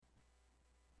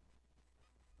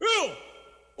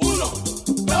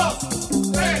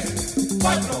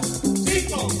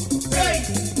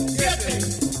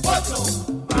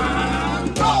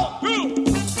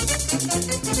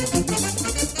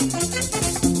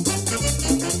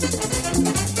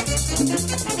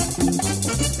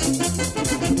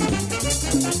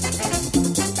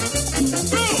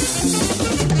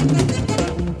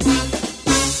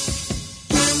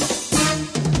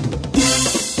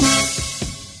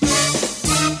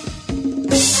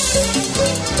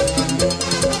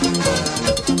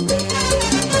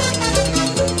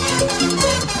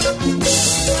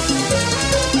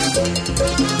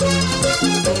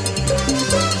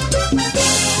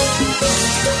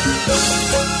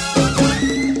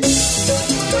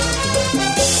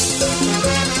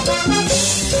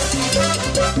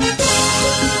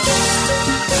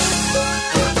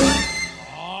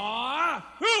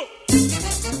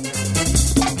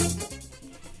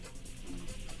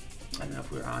know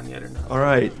if we're on yet or not. All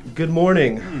right. Good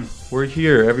morning. We're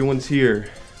here. Everyone's here.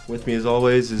 With me, as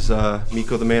always, is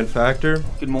Miko the Man Factor.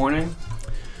 Good morning.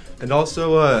 And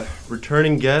also a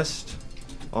returning guest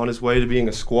on his way to being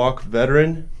a Squawk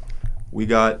veteran. We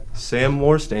got Sam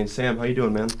Morstain. Sam, how you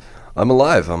doing, man? I'm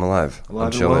alive. I'm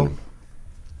and chilling. well?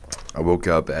 I woke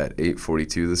up at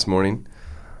 8:42 this morning,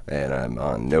 and I'm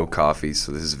on no coffee,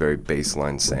 so this is very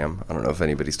baseline Sam. I don't know if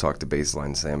anybody's talked to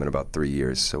baseline Sam in about 3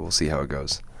 years, so we'll see how it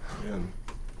goes. Man,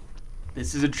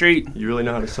 This is a treat. you really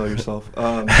know how to sell yourself.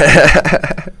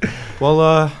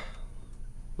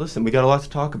 Listen, we got a lot to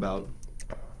talk about.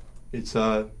 It's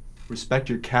Respect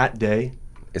Your Cat Day.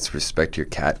 It's Respect Your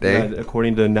Cat Day.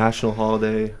 According to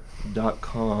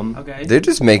nationalholiday.com. Okay. They're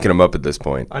just making them up at this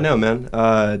point. I know, man.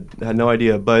 I had no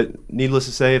idea. But needless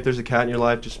to say, if there's a cat in your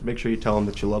life, just make sure you tell them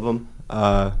that you love them.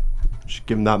 Just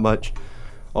give them that much.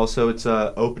 Also, it's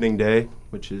opening day,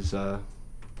 which is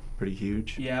pretty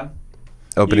huge. Yeah.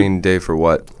 Opening day for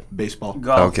what? Baseball.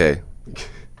 Golf. Okay.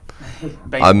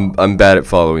 Baseball. I'm bad at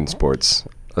following sports,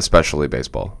 especially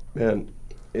baseball. Man,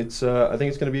 it's. I think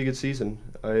it's going to be a good season.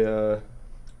 I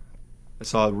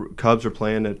saw Cubs are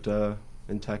playing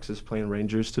in Texas, playing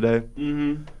Rangers today.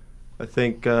 Mm-hmm. I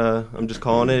think I'm just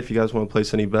calling it. If you guys want to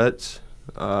place any bets,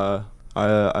 I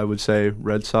would say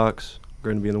Red Sox are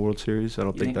going to be in the World Series. I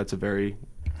don't think that's a very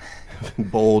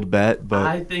bold bet, but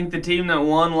I think the team that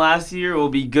won last year will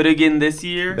be good again this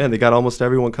year. man, they got almost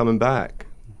everyone coming back.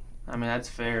 I mean, that's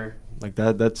fair. Like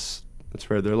that's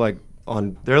fair. They're like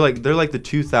the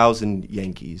 2000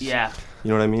 Yankees. Yeah. You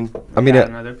know what I mean? I mean,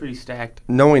 no, they're pretty stacked.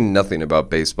 knowing nothing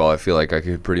about baseball, I feel like I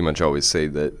could pretty much always say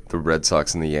that the Red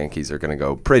Sox and the Yankees are going to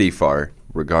go pretty far,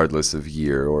 regardless of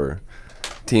year or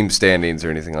team standings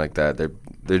or anything like that.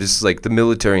 They're just like the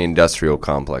military-industrial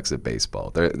complex of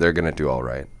baseball. They're going to do all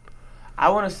right. I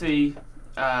want to see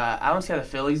how the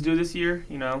Phillies do this year.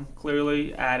 You know,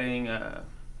 clearly adding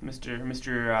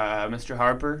Mr.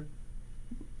 Harper,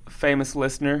 famous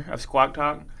listener of Squawk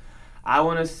Talk. I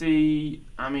want to see.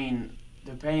 I mean,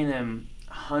 they're paying him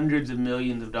hundreds of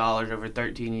millions of dollars over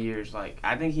 13 years. Like,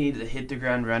 I think he needs to hit the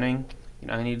ground running. You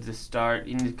know, he needs to start.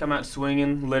 He needs to come out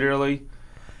swinging, literally.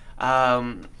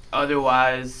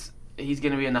 Otherwise, he's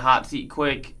going to be in the hot seat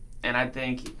quick. And I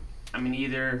think,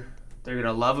 either they're going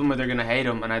to love him or they're going to hate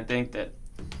him. And I think that,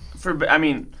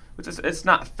 it's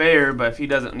not fair, but if he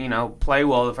doesn't, play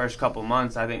well the first couple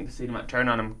months, I think the city might turn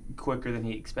on him quicker than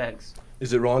he expects.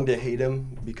 Is it wrong to hate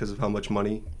him because of how much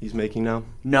money he's making now?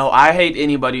 No, I hate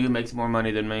anybody who makes more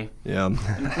money than me, Yeah.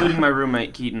 including my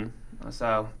roommate, Keaton.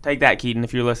 So take that, Keaton,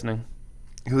 if you're listening.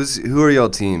 Who are y'all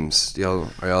teams? Are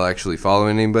y'all actually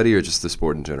following anybody or just the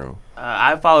sport in general?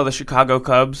 I follow the Chicago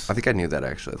Cubs. I think I knew that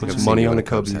actually. I think Put I've some money seen you on the a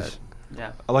Cubs Cubbies. hat.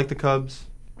 Yeah. I like the Cubs.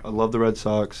 I love the Red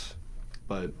Sox.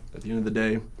 But at the end of the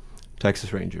day,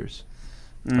 Texas Rangers.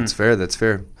 That's fair. That's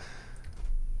fair.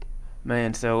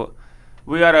 Man, so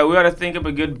we gotta think of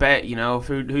a good bet.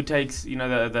 Who takes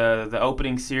the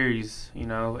opening series.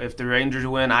 If the Rangers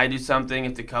win, I do something.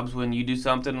 If the Cubs win, you do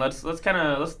something. Let's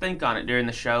think on it during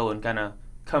the show and kind of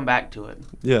come back to it.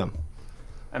 Yeah.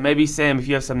 And maybe Sam, if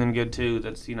you have something good too,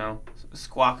 that's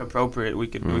Squawk appropriate, we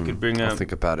could bring up. I'll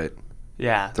think about it.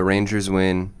 Yeah. The Rangers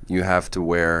win. You have to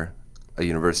wear a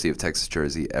University of Texas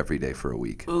jersey every day for a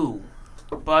week. Ooh,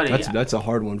 buddy. That's a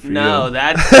hard one for No, you.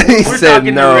 we're said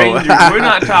talking no. the Rangers. We're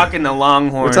not talking the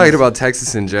Longhorns. We're talking about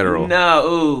Texas in general.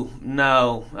 No.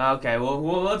 Okay, well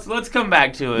let's come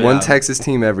back to it. One Texas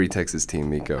team, every Texas team,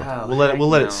 Miko. Oh, We'll let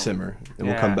no. it simmer and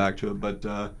we'll Yeah. come back to it. But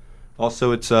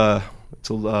also it's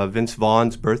Vince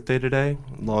Vaughn's birthday today.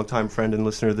 Longtime friend and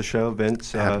listener of the show,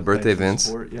 Vince. Happy birthday, thanks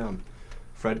for the Vince. support. Yeah.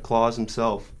 Fred Claus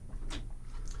himself.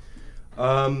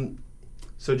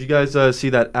 So did you guys see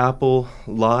that Apple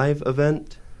Live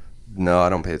event? No, I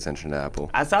don't pay attention to Apple.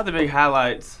 I saw the big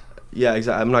highlights. Yeah,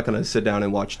 exactly. I'm not going to sit down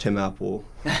and watch Tim Apple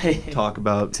talk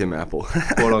about Tim Apple.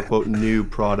 quote unquote new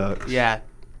products. Yeah.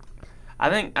 I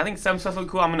think some stuff look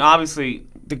cool. Obviously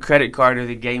the credit card is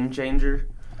a game changer.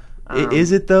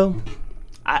 Is it though?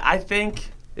 I think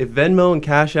If Venmo and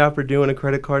Cash App are doing a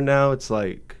credit card now, it's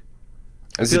like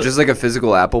Is it just like a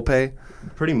physical Apple Pay?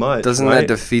 pretty much. Doesn't right? that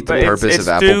defeat the but purpose it's of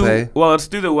Apple Pay? Well, it's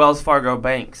through the Wells Fargo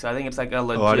Bank, so I think it's like a I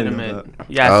didn't know legitimate. that.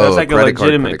 Yeah, so it's like a credit card,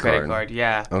 legitimate credit credit card. card.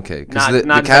 Yeah. Okay, Not- because not the just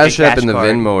like a Cash App and the cash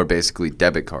card. Venmo are basically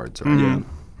debit cards, right? Yeah.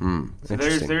 So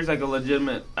Interesting. there's like a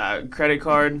legitimate credit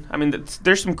card.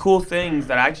 There's some cool things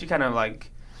that I actually kind of like.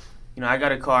 I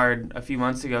got a card a few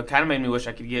months ago. Kind of made me wish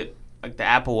I could get like the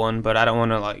Apple one, but I don't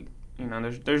want to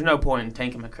there's no point in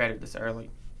tanking my credit this early.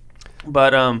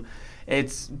 But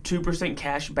it's 2%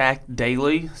 cash back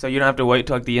daily, so you don't have to wait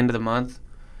till like the end of the month.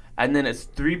 And then it's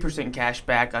 3% cash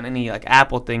back on any like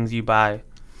Apple things you buy.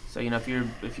 So if you're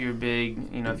big,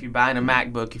 if you're buying a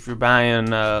MacBook, if you're buying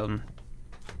some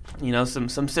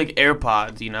sick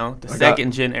AirPods, the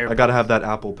second gen AirPods. I gotta have that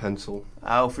Apple Pencil.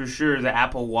 Oh, for sure. The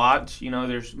Apple Watch,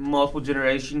 there's multiple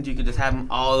generations. You could just have them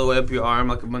all the way up your arm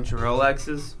like a bunch of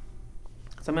Rolexes.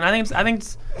 So, I think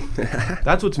it's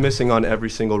That's what's missing on every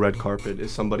single red carpet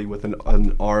is somebody with an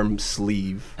arm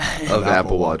sleeve of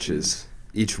Apple Watches.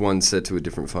 Each one set to a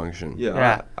different function.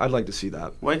 Yeah. I'd like to see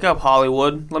that. Wake up,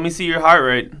 Hollywood. Let me see your heart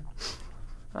rate.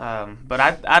 But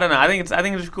I don't know. I think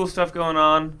there's cool stuff going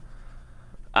on.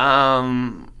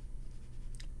 I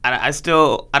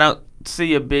don't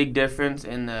see a big difference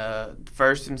in the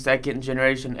first and second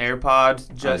generation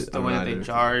AirPods, just the way that they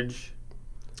charge.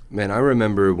 Man, I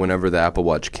remember whenever the Apple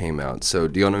Watch came out. So,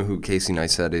 do y'all know who Casey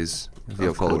Neistat is? Have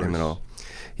y'all followed him at all?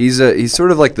 He's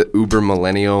sort of like the uber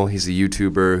millennial. He's a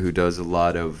YouTuber who does a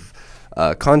lot of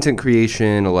content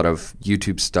creation, a lot of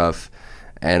YouTube stuff.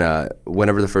 And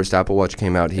whenever the first Apple Watch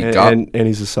came out, he got and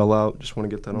he's a sellout. Just want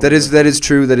to get that on. That is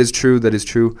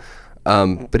true.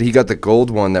 But he got the gold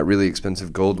one, that really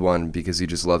expensive gold one, because he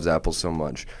just loves Apple so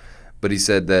much. But he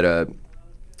said that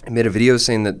he made a video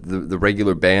saying that the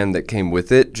regular band that came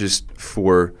with it, just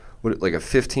for like a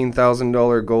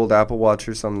 $15,000 gold Apple Watch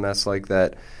or some mess like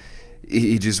that,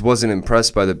 he just wasn't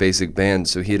impressed by the basic band.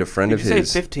 So he had a friend of his. Did you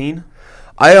say 15?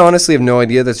 I honestly have no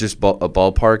idea. That's just a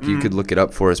ballpark. You could look it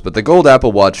up for us. But the gold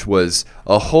Apple Watch was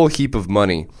a whole heap of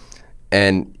money.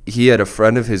 And he had a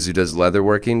friend of his who does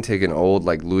leatherworking take an old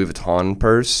like Louis Vuitton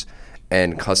purse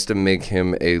and custom make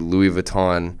him a Louis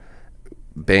Vuitton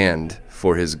band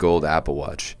for his gold Apple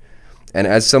Watch. And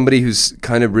as somebody who's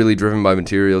kind of really driven by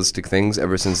materialistic things,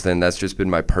 ever since then, that's just been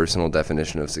my personal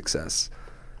definition of success.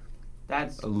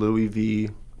 That's a Louis V.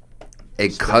 A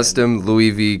custom Louis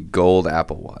V gold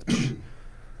Apple Watch.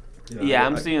 Yeah,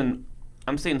 I'm seeing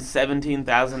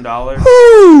 $17,000.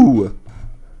 Woo!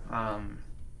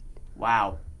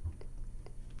 Wow.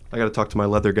 I got to talk to my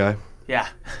leather guy. Yeah.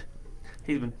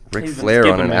 Ric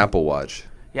Flair on an Apple Watch.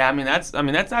 Yeah, that's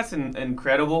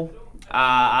incredible.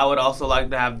 I would also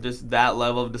like to have just that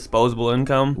level of disposable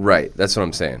income. Right, that's what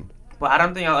I'm saying. But I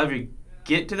don't think I'll ever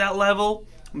get to that level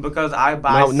because I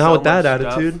buy not with that much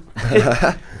attitude.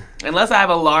 Unless I have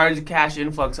a large cash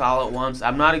influx all at once,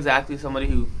 I'm not exactly somebody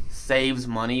who saves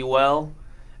money well.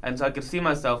 And so I could see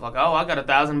myself like, oh, I got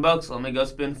 $1,000. Let me go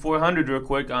spend $400 real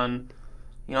quick on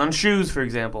shoes, for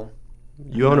example.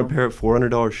 You own a pair of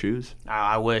 $400 shoes?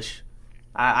 I wish.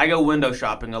 I go window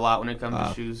shopping a lot when it comes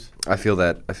to shoes. I feel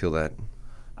that.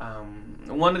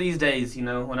 One of these days,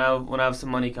 when I have some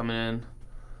money coming in,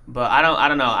 but I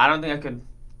don't know. I don't think I could.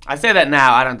 I say that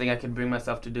now. I don't think I could bring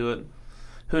myself to do it.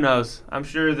 Who knows? I'm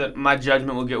sure that my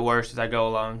judgment will get worse as I go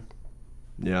along.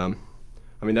 Yeah,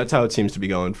 that's how it seems to be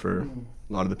going for a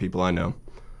lot of the people I know.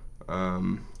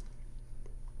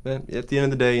 But at the end of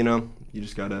the day, you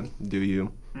just gotta do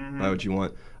you, buy what you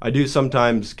want. I do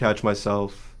sometimes catch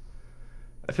myself.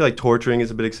 I feel like torturing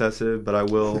is a bit excessive, but I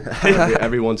will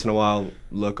every once in a while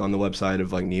look on the website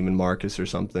of like Neiman Marcus or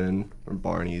something or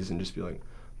Barney's and just be like,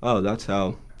 oh, that's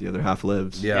how the other half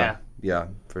lives. Yeah,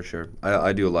 for sure.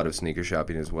 I do a lot of sneaker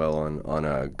shopping as well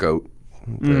on GOAT,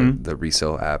 the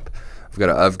resale app.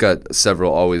 I've got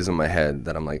several always in my head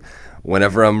that I'm like,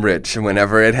 whenever I'm rich,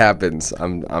 whenever it happens,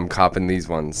 I'm copping these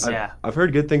ones. I've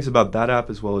heard good things about that app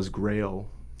as well as Grail.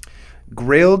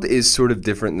 Grailed is sort of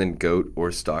different than GOAT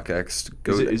or StockX.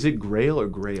 Is it Grail or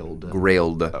Grailed?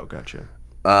 Grailed. Oh, gotcha.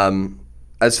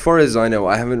 As far as I know,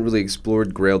 I haven't really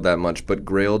explored Grailed that much, but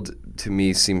Grailed to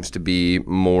me seems to be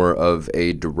more of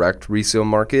a direct resale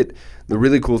market. The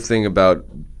really cool thing about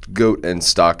GOAT and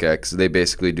StockX, they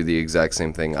basically do the exact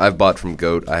same thing. I've bought from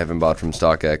GOAT, I haven't bought from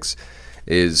StockX,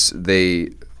 is they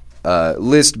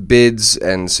list bids,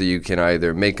 and so you can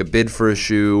either make a bid for a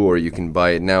shoe or you can buy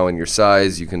it now in your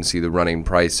size. You can see the running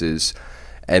prices,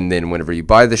 and then whenever you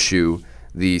buy the shoe,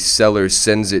 the seller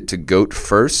sends it to GOAT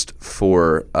first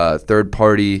for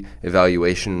third-party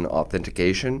evaluation and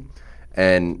authentication.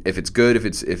 And if it's good, if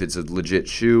it's a legit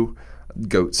shoe,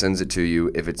 GOAT sends it to you.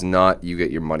 If it's not, you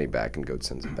get your money back, and GOAT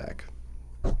sends it back.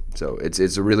 So it's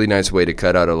a really nice way to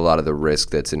cut out a lot of the risk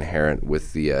that's inherent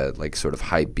with the sort of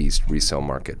hype beast resale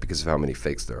market because of how many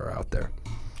fakes there are out there.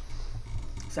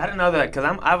 So I didn't know that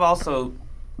because I've also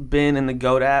been in the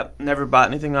GOAT app, never bought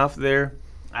anything off there.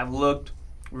 I've looked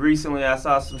recently. I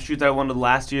saw some shoes that I wanted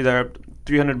last year that are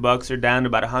 $300. They're down to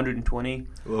about $120.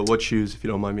 Well, what shoes, if you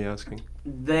don't mind me asking?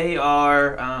 They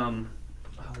are.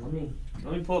 Let me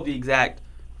pull up the exact.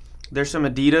 There's some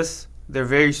Adidas. They're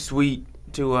very sweet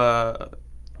to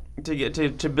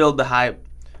build the hype.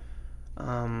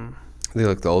 They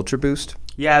like the Ultra Boost?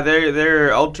 Yeah,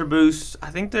 they're Ultra Boost.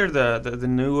 I think they're the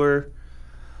newer.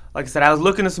 like I said, I was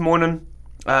looking this morning.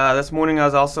 This morning I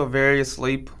was also very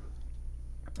asleep.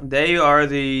 They are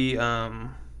the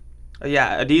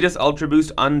Adidas Ultra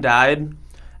Boost undyed,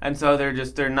 and so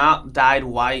they're not dyed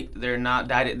white. They're not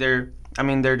dyed. They're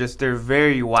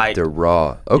very white. They're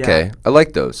raw. Okay, Yeah. I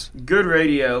like those. Good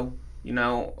radio,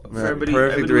 for everybody.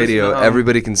 Perfect everybody radio. listening at home.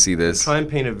 Everybody can see this. Try and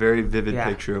paint a very vivid Yeah.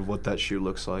 picture of what that shoe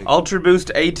looks like. Ultra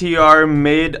Boost ATR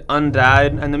mid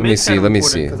undyed, and the me mid's see, kind of let me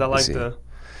important see, because I let me like see.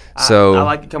 So I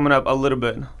like it coming up a little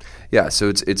bit. Yeah, so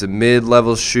it's a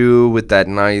mid-level shoe with that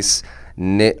nice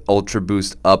knit Ultra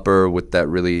Boost upper with that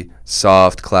really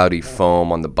soft, cloudy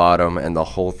foam on the bottom, and the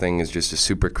whole thing is just a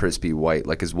super crispy white,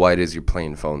 like as white as your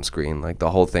plain phone screen. Like the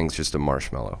whole thing's just a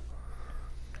marshmallow.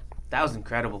 That was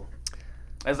incredible.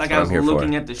 It's like That's what I was I'm here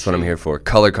looking for. at the That's shoe. what I'm here for.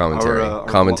 Color commentary. Our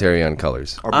Commentary on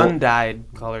colors. Our, Undyed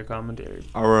color commentary.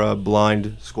 our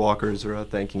blind squawkers are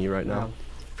thanking you right now.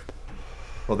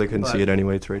 Well, they couldn't But- see it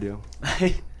anyway. It's radio.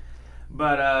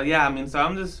 But so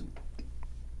I'm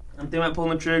thinking about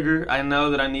pulling the trigger. I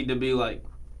know that I need to be like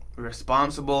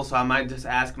responsible, so I might just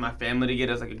ask my family to get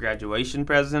us like a graduation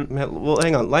present. Man, well,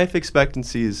 hang on. Life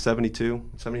expectancy is 72,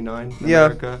 79 in Yeah.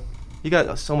 America. You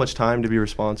got so much time to be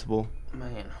responsible.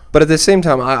 Man. But at the same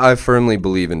time, I firmly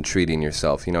believe in treating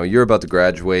yourself. You know, you're about to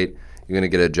graduate. You're gonna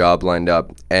get a job lined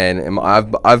up, and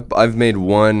I've made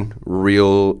one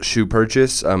real shoe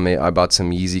purchase. I bought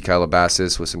some Yeezy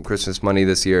Calabasas with some Christmas money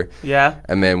this year, Yeah.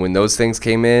 and man, when those things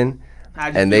came in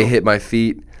How'd you and they feel? hit my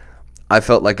feet, I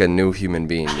felt like a new human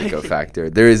being. Nico Factor.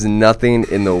 There is nothing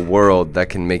in the world that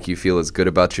can make you feel as good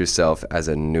about yourself as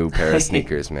a new pair of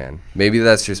sneakers, man. Maybe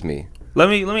that's just me. Let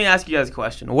me ask you guys a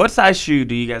question. What size shoe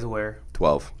do you guys wear?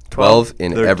 12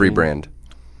 in 13. every brand.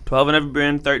 12 in every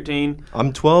brand, 13.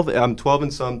 I'm 12. I'm 12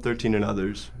 in some, 13 in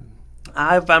others.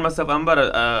 I find myself, I'm about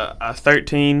a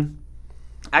 13.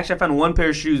 Actually, I found one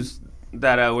pair of shoes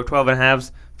that were 12 and a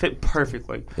halves, fit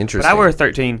perfectly. Interesting. But I wear a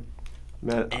 13.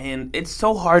 Man, And it's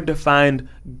so hard to find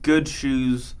good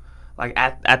shoes, like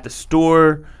at the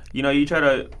store. You know, you try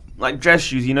to, like dress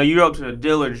shoes, you go up to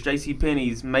Dillard's,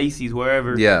 JCPenney's, Macy's,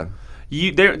 wherever. Yeah.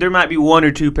 There might be one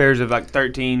or two pairs of like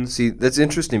 13s. See, that's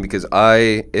interesting because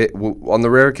on the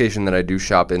rare occasion that I do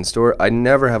shop in store, I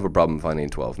never have a problem finding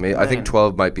 12. I think Man.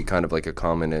 12 might be kind of like a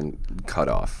common and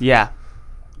cutoff. Yeah.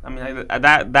 I mean,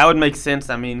 that would make sense.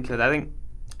 I mean, because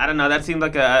I don't know, that seems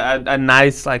like a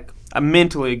nice, like, a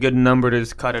mentally good number to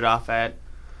just cut it off at.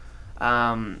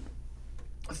 Also,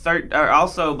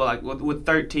 but like with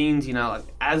 13s, like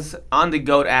as on the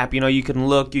GOAT app, you can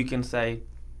look, you can say,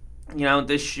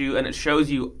 this shoe, and it shows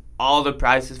you all the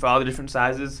prices for all the different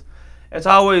sizes. It's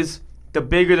always the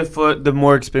bigger the foot, the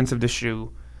more expensive the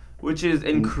shoe, which is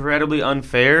incredibly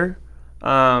unfair.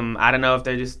 I don't know if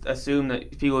they just assume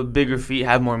that people with bigger feet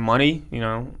have more money,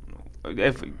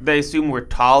 if they assume we're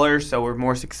taller, so we're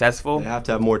more successful. they have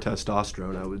to have more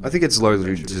testosterone. I think it's largely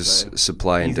venture to just say.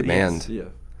 supply and Yes. demand. Yeah.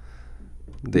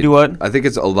 Do what? I think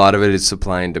it's a lot of it is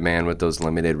supply and demand with those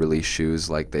limited release shoes.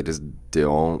 Like they just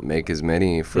don't make as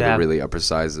many for Yeah. the really upper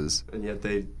sizes. And yet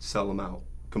they sell them out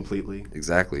completely.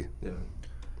 Exactly. Yeah.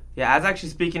 Yeah, I was actually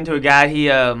speaking to a guy. He,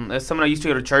 someone I used to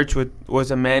go to church with, was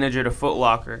a manager at a Foot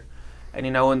Locker,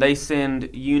 and when they send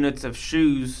units of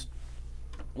shoes,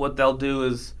 what they'll do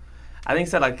is, I think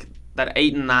said like that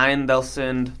 8 and 9, they'll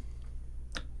send,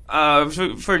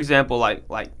 for example, like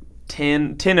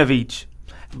 10 of each.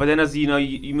 But then as you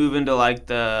move into like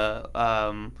the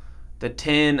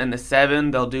 10 and the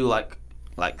 7, they'll do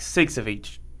like 6 of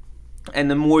each. And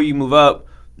the more you move up,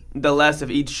 the less of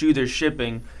each shoe they're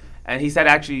shipping. And he said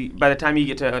actually by the time you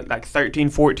get to like 13,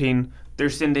 14, they're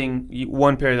sending you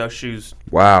one pair of those shoes.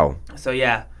 Wow. So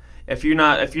yeah, if you're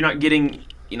not getting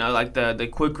like the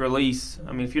quick release,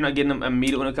 I mean if you're not getting them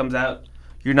immediately when it comes out,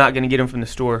 you're not going to get them from the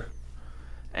store.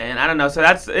 And I don't know, so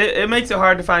it makes it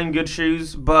hard to find good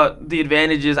shoes, but the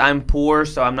advantage is I'm poor,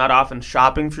 so I'm not often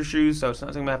shopping for shoes, so it's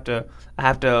not something I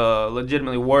have to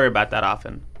legitimately worry about that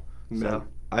often. Man, So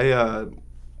I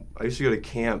used to go to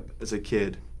camp as a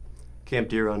kid. Camp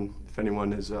Deer Run, if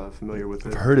anyone is familiar with it.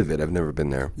 I've heard of it. I've never been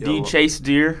there. Yeah, do you well, chase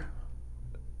deer?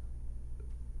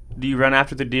 Do you run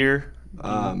after the deer?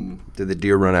 Did the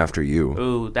deer run after you?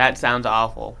 Ooh, that sounds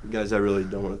awful. Guys, I really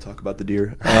don't want to talk about the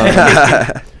deer.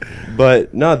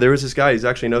 But no, there was this guy. He's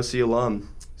actually an OC alum.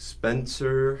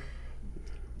 Spencer.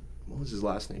 What was his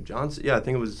last name? Johnson? Yeah, I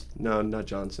think it was. No, not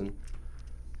Johnson.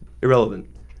 Irrelevant.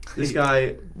 This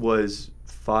guy was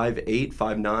 5'8",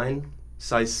 5'9",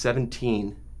 size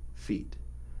 17 feet.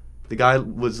 The guy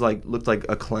was looked like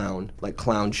a clown, like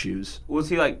clown shoes. Was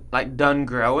he like done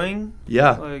growing?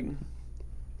 Yeah. Like,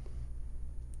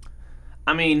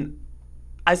 I mean,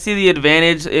 I see the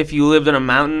advantage if you lived on a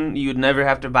mountain, you would never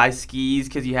have to buy skis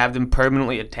because you have them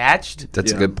permanently attached.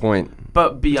 That's a Yeah. good point. But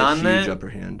It's a beyond huge that, upper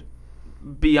hand.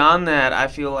 I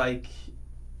feel like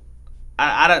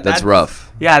I don't. That's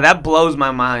rough. Yeah, that blows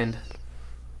my mind.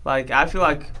 Like I feel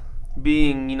like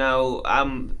being,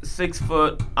 I'm 6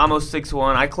 foot, almost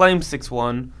 6'1". I claim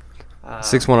 6'1".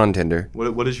 6'1" on Tinder.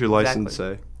 What does your license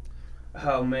say?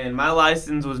 Oh man, my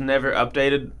license was never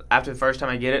updated after the first time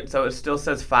I get it, so it still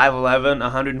says 5'11",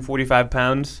 145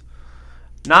 pounds.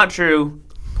 Not true.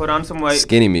 Put on some weight.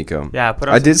 Skinny Miko. Yeah, put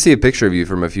on. I did see a picture of you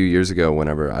from a few years ago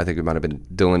whenever, I think it might have been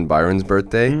Dylan Byron's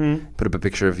birthday. Mhm. Put up a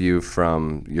picture of you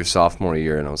from your sophomore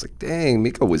year, and I was like, dang,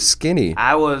 Miko was skinny.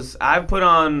 I put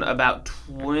on about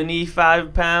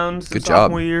 25 pounds the Good job.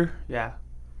 sophomore year. Yeah.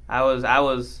 I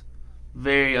was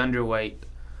very underweight.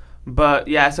 But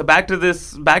yeah, so back to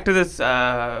this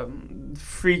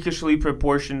freakishly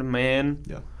proportioned man.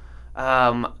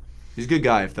 Yeah. He's a good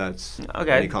guy, if that's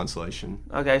Okay. any consolation.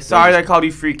 Okay, sorry just- I called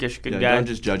you freakish, good Yeah, guy. don't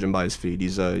just judge him by his feet.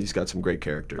 He's got some great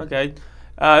character. Okay.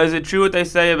 Is it true what they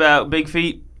say about big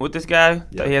feet with this guy?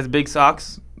 Yeah. That he has big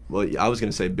socks? Well, I was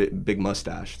gonna say big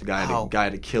mustache. The guy Wow.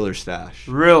 had a killer stash.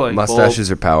 Really? Mustaches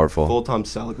are powerful. Full Tom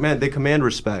Selleck. Man, they command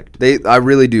respect. I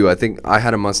really do. I think I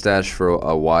had a mustache for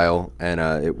a while, and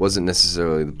it wasn't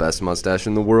necessarily the best mustache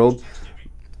in the world,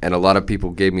 and a lot of people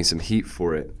gave me some heat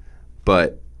for it.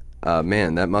 But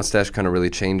man, that mustache kind of really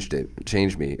changed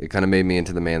me. It kind of made me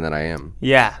into the man that I am.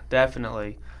 Yeah,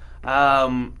 definitely.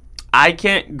 I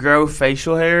can't grow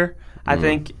facial hair. I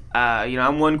think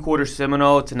I'm 1/4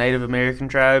 Seminole. It's a Native American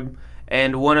tribe,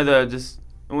 and one of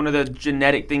the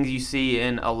genetic things you see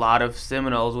in a lot of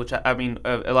Seminoles, which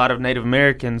a lot of Native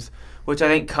Americans, which I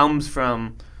think comes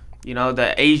from,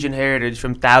 the Asian heritage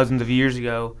from thousands of years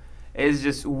ago, is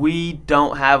just we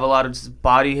don't have a lot of just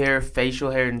body hair, facial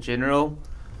hair in general.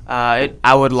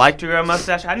 I would like to grow a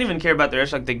mustache. I didn't even care about the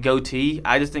rest, like the goatee.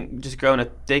 I just think just growing a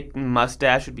thick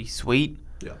mustache would be sweet.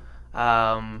 Yeah.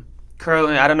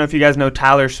 Currently, I don't know if you guys know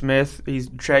Tyler Smith. He's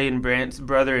Trey and Brant's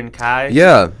brother in Kai.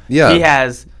 Yeah. He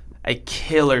has a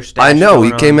killer stash. I know. He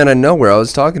going came on. out of nowhere. I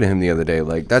was talking to him the other day.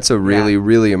 Like, that's a really,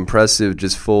 really impressive,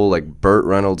 just full, like, Burt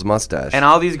Reynolds mustache. And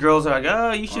all these girls are like,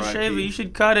 oh, you should R.I.P. shave it. You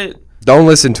should cut it. Don't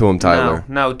listen to him, Tyler.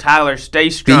 No, Tyler, stay Be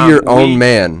strong. your own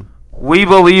man. We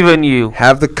believe in you.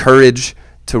 Have the courage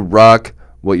to rock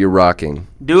what you're rocking.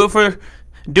 Do it for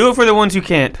the ones who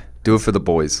can't. Do it for the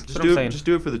boys. what I'm saying. Just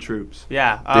do it for the troops.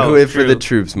 Yeah. Do it for true. the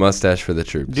troops. Mustache for the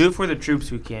troops. Do it for the troops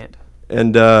who can't.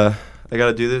 And I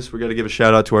gotta do this. We gotta give a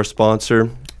shout out to our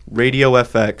sponsor, Radio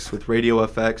FX. With Radio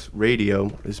FX,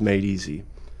 radio is made easy.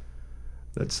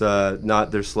 That's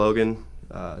not their slogan,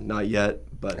 not yet,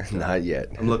 but Not yet.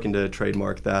 I'm looking to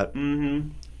trademark that. Mm-hmm.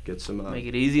 Get some. Make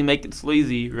it easy, make it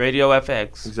sleazy. Radio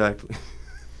FX. Exactly.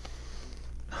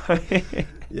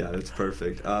 Yeah, that's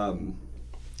perfect.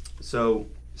 So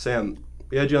Sam,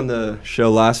 we had you on the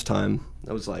show last time.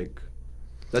 That was like,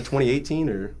 is that 2018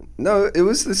 or? No, it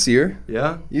was this year.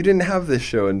 Yeah. You didn't have this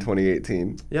show in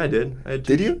 2018. Yeah, I did. I had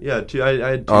Did two you? Yeah, two. I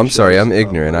had two Oh, I'm sorry. shows. I'm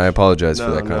ignorant. I apologize no,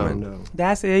 for that comment. No.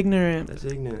 That's ignorant. That's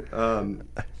ignorant.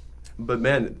 But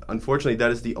man, unfortunately, that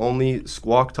is the only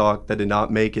Squawk Talk that did not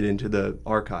make it into the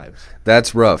archives.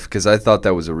 That's rough because I thought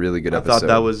that was a really good I episode. thought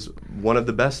that was one of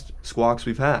the best squawks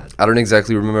we've had. I don't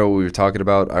exactly remember what we were talking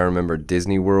about. I remember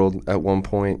Disney World at one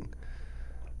point.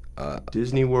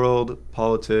 Disney World,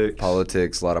 politics,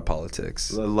 A lot of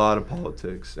politics. a lot of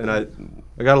politics, and I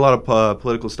got a lot of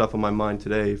political stuff on my mind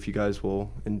today. If you guys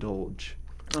will indulge,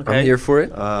 Okay. I'm here for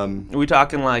it. Are we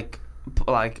talking like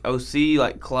OC,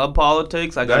 like club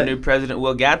politics, like our That- new president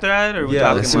Will Gathright, or are we yeah,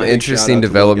 talking There's some like interesting shout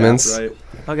out to Will developments.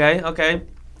 Gathright, okay.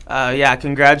 Yeah,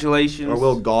 congratulations. or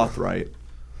Will Gothright,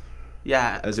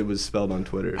 Yeah. as it was spelled on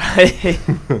Twitter.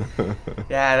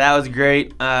 Yeah, that was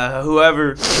great.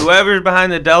 Whoever's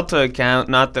behind the Delta account,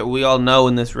 not that we all know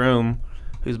in this room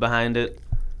who's behind it.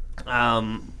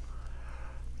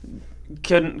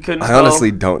 Couldn't I spell-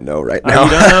 honestly don't know right Oh, now. you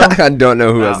don't know? I don't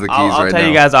know who has the keys I'll right tell now.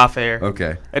 you guys off air.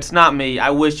 Okay. It's not me.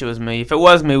 I wish it was me. If it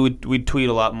was me, we'd tweet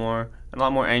a lot more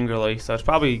angrily. So it's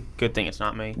probably a good thing it's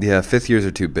not me. Yeah, fifth years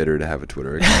are too bitter to have a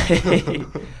Twitter account.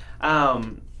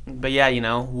 But yeah,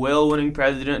 Will winning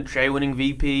president, Trey winning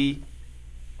VP.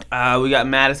 We got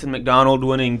Madison McDonald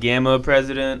winning Gamma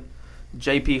president,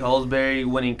 JP Holsbury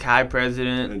winning Chi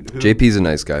president. And who, JP's a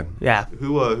nice guy. Yeah.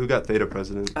 who got Theta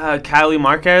president? Kylie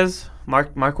Marquez.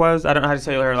 Marquez? I don't know how to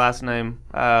say her last name.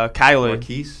 Kylie.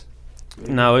 Marquise?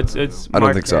 No, it's I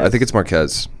don't think so. I Marquez. think it's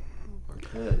Marquez.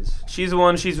 Marquez. She's the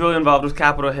one. She's really involved with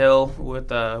Capitol Hill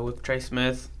with Trey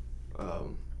Smith.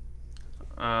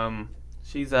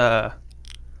 She's I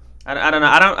don't know.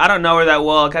 I don't know her that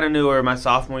well. I kind of knew her my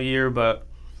sophomore year, but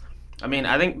I mean,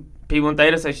 I think people in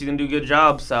Theta say she's gonna do a good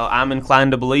job, so I'm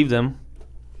inclined to believe them.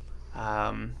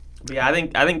 But yeah, I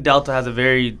think Delta has a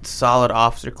very solid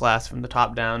officer class from the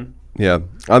top down. Yeah,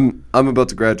 I'm about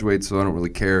to graduate, so I don't really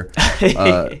care.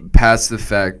 Past the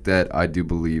fact that I do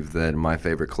believe that my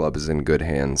favorite club is in good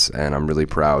hands, and I'm really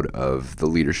proud of the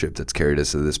leadership that's carried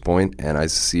us to this point, and I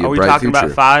see a bright future. Are we talking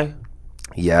about Phi?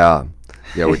 Yeah,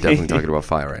 we're definitely talking about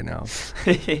Phi right now.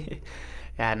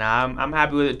 Yeah, no, I'm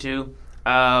happy with it too.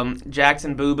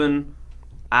 Jackson Boobin,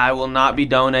 I will not be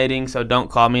donating, so don't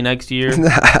call me next year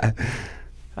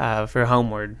for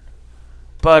Homeward.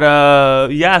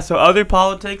 But, yeah, so other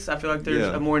politics, I feel like there's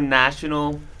a more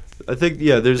national I think,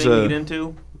 there's thing to get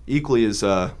into. Equally as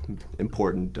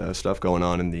important stuff going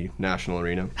on in the national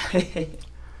arena.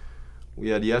 We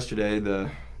had yesterday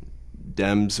the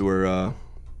Dems were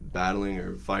battling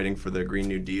or fighting for the Green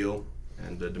New Deal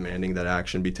and demanding that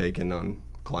action be taken on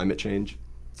climate change.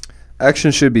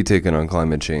 Action should be taken on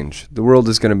climate change. The world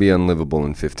is going to be unlivable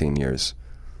in 15 years.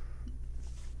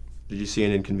 Did you see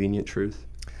an inconvenient truth?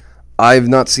 I've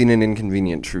not seen an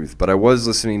inconvenient truth, but I was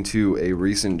listening to a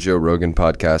recent Joe Rogan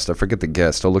podcast. I forget the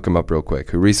guest. I'll look him up real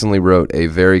quick. Who recently wrote a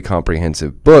very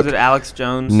comprehensive book. Was it Alex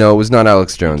Jones? No, it was not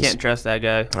Alex Jones. You can't trust that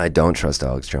guy. I don't trust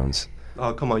Alex Jones.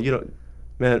 Oh, come on. You don't.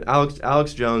 Man,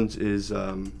 Alex Jones is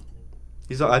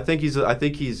I think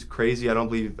he's crazy.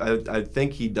 I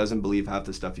think he doesn't believe half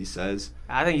the stuff he says.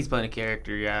 I think he's playing a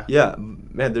character, yeah. Yeah,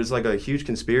 man, there's like a huge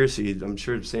conspiracy. I'm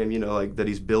sure, Sam, like that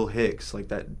he's Bill Hicks, like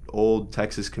that old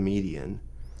Texas comedian.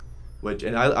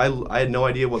 And I had no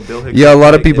idea what Bill Hicks Yeah, a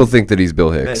lot of like. people think that he's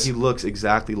Bill Hicks. Man, he looks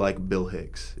exactly like Bill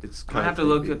Hicks. It's I have to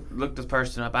look this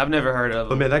person up. I've never heard of him.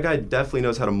 But man, that guy definitely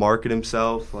knows how to market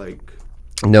himself,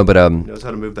 No, but knows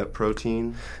how to move that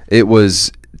protein. It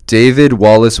was David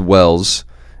Wallace Wells,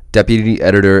 deputy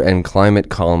editor and climate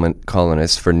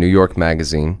columnist for New York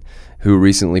Magazine, who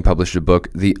recently published a book,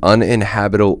 The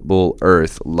Uninhabitable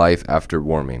Earth, Life After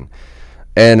Warming.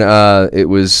 And it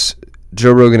was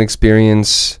Joe Rogan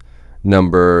Experience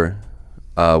number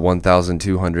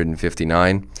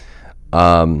 1259.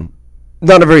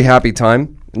 Not a very happy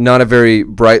time, not a very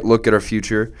bright look at our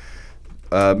future.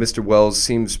 Mr. Wells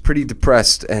seems pretty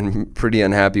depressed and pretty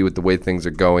unhappy with the way things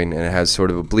are going, and has sort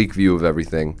of a bleak view of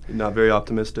everything. Not very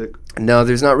optimistic? No,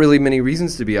 there's not really many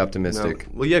reasons to be optimistic.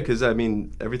 No. Well, yeah, because,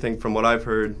 everything from what I've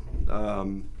heard,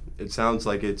 it sounds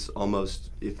like it's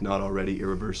almost, if not already,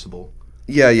 irreversible.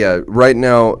 Yeah. Right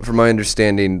now, from my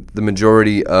understanding, the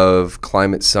majority of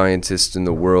climate scientists in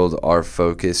the world are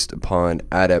focused upon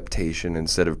adaptation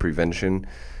instead of prevention.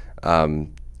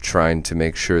 Trying to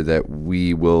make sure that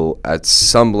we will, at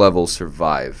some level,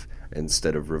 survive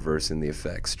instead of reversing the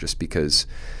effects, just because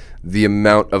the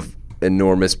amount of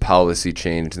enormous policy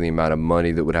change and the amount of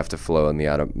money that would have to flow and the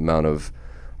amount of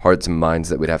hearts and minds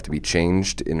that would have to be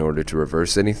changed in order to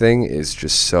reverse anything is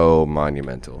just so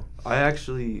monumental. I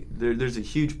actually, there's a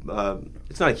huge,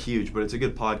 it's not huge, but it's a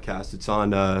good podcast. It's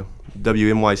on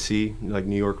WNYC, like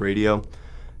New York radio,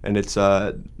 and it's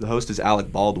the host is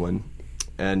Alec Baldwin.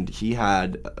 And he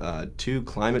had two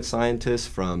climate scientists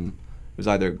from, it was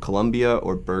either Columbia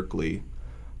or Berkeley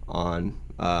on,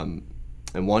 and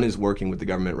one is working with the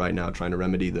government right now trying to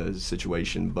remedy the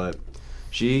situation. But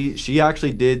she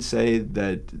actually did say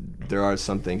that there are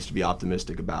some things to be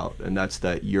optimistic about, and that's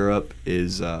that Europe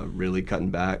is really cutting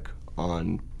back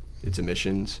on its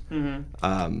emissions. Mm-hmm.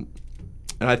 And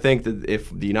I think that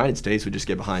if the United States would just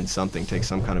get behind something, take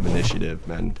some kind of initiative,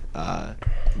 man,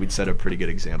 we'd set a pretty good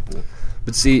example.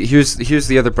 But see, here's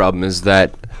the other problem is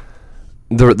that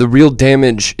the real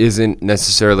damage isn't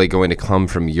necessarily going to come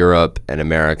from Europe and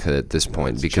America at this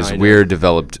point, it's because China. We're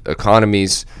developed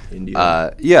economies.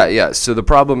 India. Yeah. So the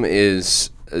problem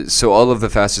is, so all of the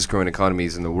fastest growing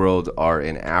economies in the world are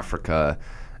in Africa.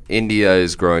 India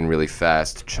is growing really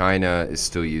fast. China is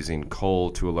still using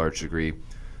coal to a large degree.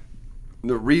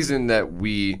 The reason that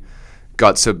we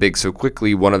got so big so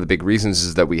quickly, one of the big reasons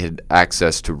is that we had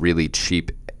access to really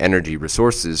cheap energy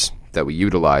resources that we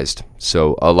utilized.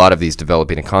 So a lot of these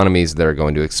developing economies that are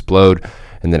going to explode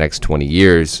in the next 20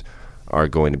 years are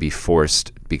going to be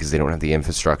forced, because they don't have the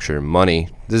infrastructure and money.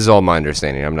 This is all my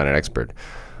understanding. I'm not an expert.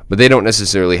 But they don't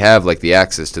necessarily have the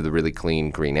access to the really clean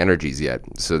green energies yet.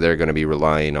 So they're going to be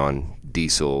relying on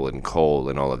diesel and coal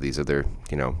and all of these other,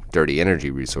 dirty energy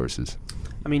resources.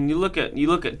 I mean, you look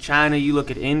at China, you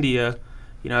look at India,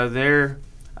 they're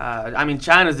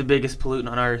China's the biggest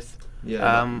pollutant on Earth.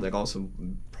 Yeah, also,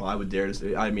 probably would dare to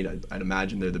say, I'd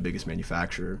imagine they're the biggest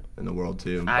manufacturer in the world,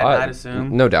 too. I'd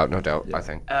assume. No doubt, yeah. I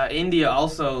think. India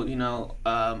also,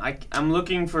 I'm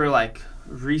looking for,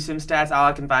 recent stats. All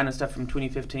I can find is stuff from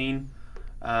 2015.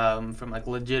 from like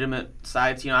legitimate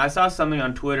sites. I saw something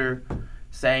on Twitter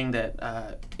saying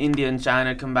that India and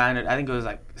China combined, I think it was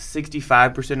like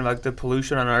 65% of like the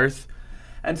pollution on Earth.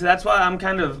 And so that's why I'm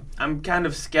kind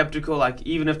of skeptical. Like,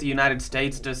 even if the United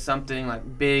States does something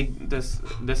like big, does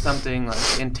something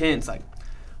like intense, like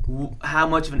how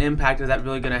much of an impact is that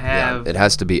really going to have? Yeah, it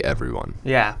has to be everyone.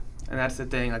 Yeah, and that's the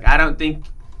thing. Like, I don't think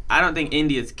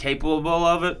India's capable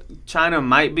of it. China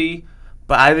might be,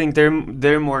 but I think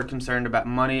they're more concerned about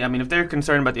money. I mean, if they're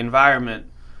concerned about the environment,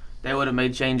 they would have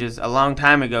made changes a long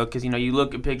time ago. Because you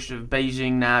look at pictures of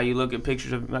Beijing now, you look at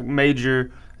pictures of like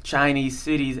major Chinese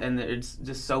cities, and it's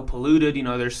just so polluted.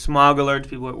 There's smog alerts.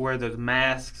 People wear those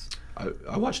masks.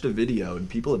 I watched a video, and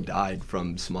people have died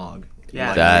from smog.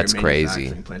 Yeah, that's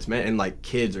crazy. Plants, man, and like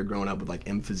kids are growing up with like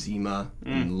emphysema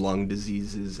and lung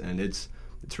diseases, and it's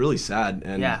really sad.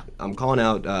 And I'm calling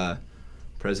out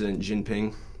President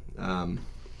Jinping.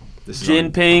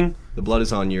 Jinping, the blood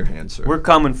is on your hands, sir. We're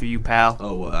coming for you, pal.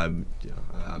 Oh, well, I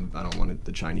don't want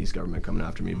the Chinese government coming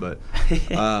after me, but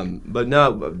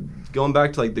no. Going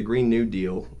back to like the Green New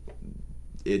Deal,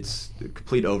 it's a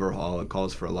complete overhaul. It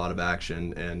calls for a lot of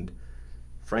action, and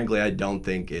frankly, I don't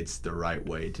think it's the right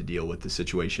way to deal with the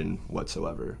situation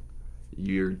whatsoever.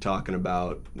 You're talking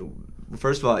about,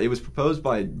 first of all, it was proposed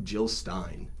by Jill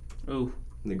Stein, in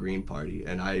the Green Party,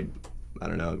 and I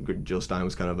don't know. Jill Stein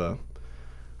was kind of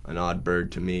an odd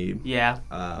bird to me. Yeah.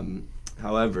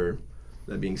 However,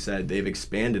 that being said, they've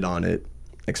expanded on it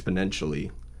exponentially,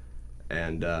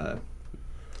 and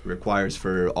requires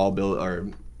all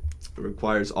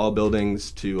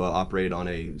buildings to operate on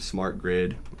a smart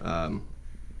grid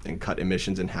and cut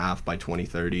emissions in half by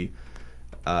 2030.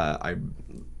 I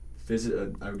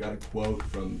got a quote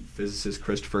from physicist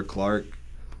Christopher Clark.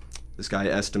 This guy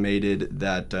estimated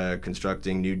that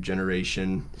constructing new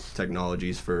generation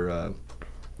technologies for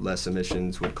less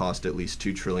emissions would cost at least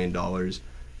 $2 trillion,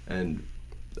 and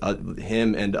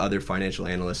him and other financial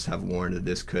analysts have warned that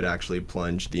this could actually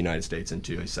plunge the United States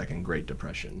into a second Great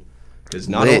Depression. Because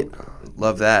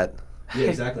love that. Yeah,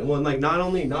 exactly. Well, like not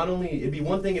only it'd be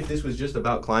one thing if this was just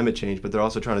about climate change, but they're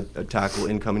also trying to tackle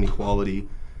income inequality,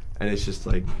 and it's just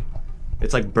like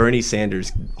it's like Bernie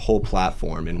Sanders' whole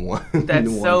platform in one.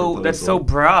 That's so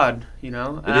broad, It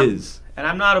is, and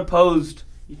I'm not opposed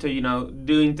to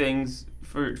doing things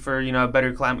for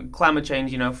better climate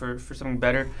change, for something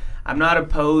better. I'm not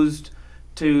opposed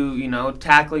to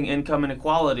tackling income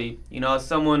inequality. As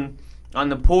someone on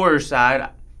the poorer side,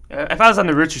 if I was on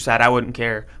the richer side, I wouldn't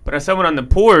care. But as someone on the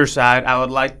poorer side, I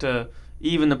would like to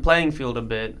even the playing field a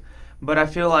bit. But I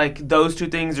feel like those two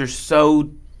things are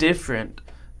so different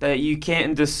that you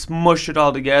can't just smush it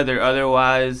all together.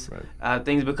 Otherwise,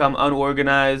 things become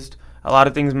unorganized. A lot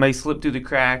of things may slip through the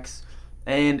cracks,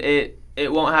 and it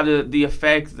won't have the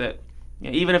effect that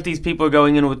even if these people are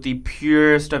going in with the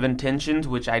purest of intentions,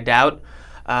 which I doubt.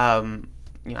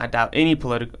 I doubt any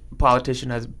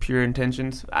politician has pure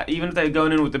intentions. Even if they're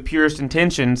going in with the purest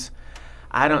intentions,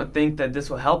 I don't think that this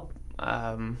will help.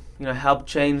 Help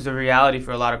change the reality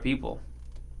for a lot of people.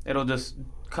 It'll just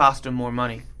cost them more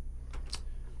money.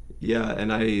 Yeah,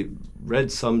 and I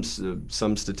read some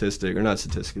statistic, or not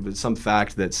statistic, but some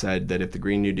fact that said that if the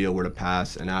Green New Deal were to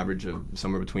pass, an average of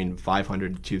somewhere between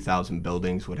 500 to 2,000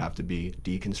 buildings would have to be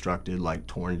deconstructed, like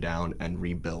torn down and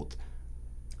rebuilt.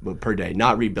 But per day,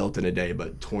 not rebuilt in a day,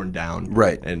 but torn down,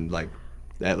 right? And like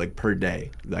that, like per day,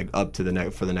 like up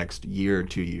to for the next year or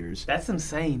 2 years. That's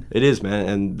insane. It is, man,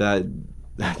 and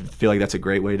I feel like that's a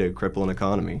great way to cripple an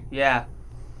economy. Yeah.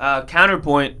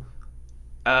 Counterpoint: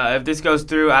 if this goes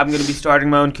through, I'm going to be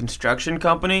starting my own construction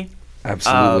company.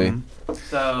 Absolutely.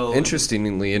 So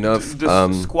interestingly enough,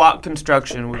 squat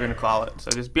construction, we're going to call it. So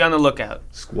just be on the lookout.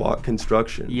 Squat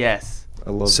construction. Yes.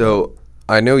 I love that.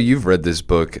 I know you've read this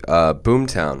book,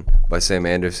 Boomtown, by Sam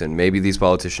Anderson. Maybe these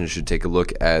politicians should take a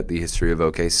look at the history of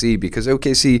OKC, because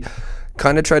OKC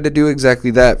kind of tried to do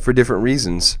exactly that for different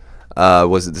reasons.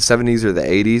 Was it the 70s or the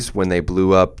 80s when they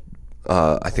blew up,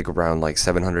 I think, around like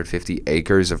 750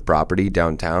 acres of property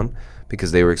downtown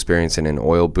because they were experiencing an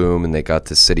oil boom, and they got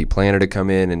the city planner to come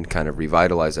in and kind of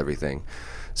revitalize everything.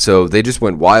 So they just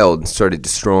went wild and started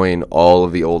destroying all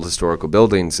of the old historical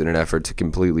buildings in an effort to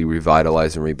completely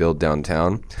revitalize and rebuild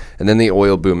downtown. And then the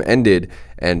oil boom ended,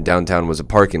 and downtown was a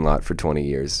parking lot for 20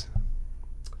 years.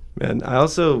 Man, I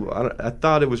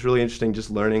thought it was really interesting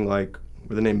just learning like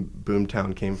where the name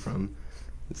Boomtown came from.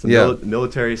 It's the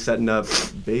military setting up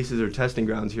bases or testing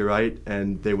grounds here, right?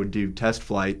 And they would do test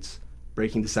flights,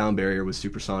 breaking the sound barrier with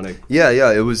supersonic. Yeah.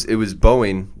 It was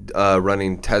Boeing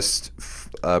running test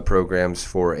programs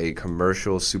for a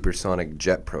commercial supersonic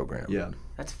jet program. Yeah.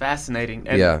 That's fascinating.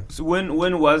 And Yeah. So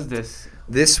when was this?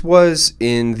 This was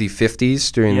in the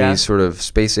 50s during Yeah. the sort of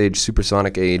space age,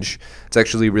 supersonic age. It's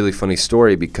actually a really funny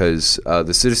story because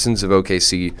the citizens of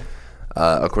OKC,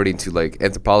 according to like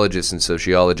anthropologists and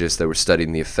sociologists that were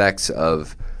studying the effects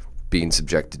of being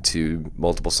subjected to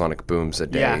multiple sonic booms a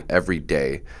day, Yeah. every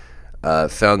day,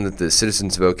 found that the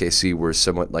citizens of OKC were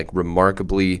somewhat like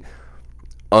remarkably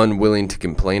unwilling to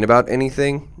complain about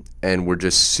anything and were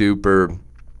just super,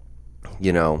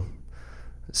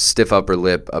 stiff upper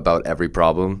lip about every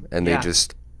problem, and they Yeah.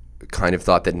 just kind of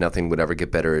thought that nothing would ever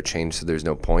get better or change, so there's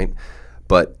no point.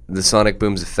 But the sonic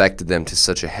booms affected them to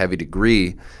such a heavy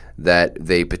degree that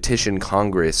they petitioned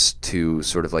Congress to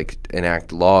sort of like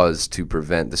enact laws to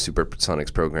prevent the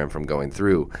Supersonics program from going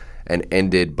through and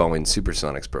ended Boeing's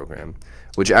Supersonics program,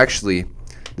 which actually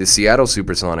the Seattle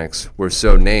Supersonics were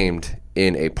so named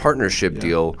in a partnership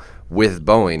deal with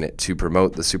Boeing to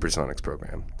promote the Supersonics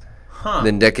program. Huh.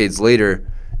 Then decades later,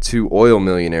 two oil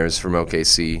millionaires from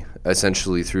OKC,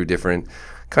 essentially through different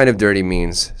kind of dirty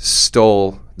means,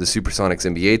 stole the Supersonics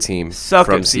NBA team Suck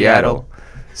from it, Seattle.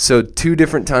 So two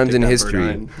different times Take in that, history,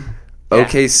 Burdine. Yeah.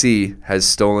 OKC has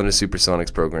stolen a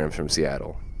Supersonics program from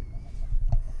Seattle.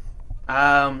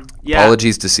 Yeah.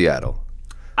 Apologies to Seattle,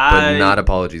 but I, not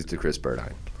apologies to Chris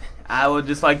Burdine. I would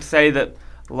just like to say that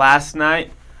last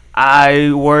night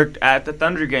I worked at the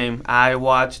Thunder game. I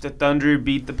watched the Thunder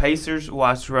beat the Pacers,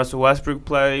 watched Russell Westbrook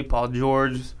play, Paul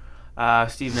George,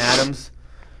 Steven Adams.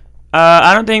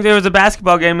 I don't think there was a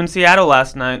basketball game in Seattle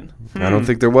last night. I don't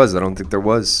think there was.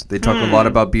 They talk a lot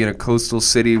about being a coastal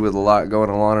city with a lot going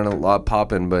on and a lot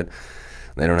popping, but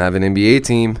they don't have an NBA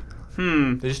team.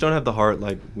 They just don't have the heart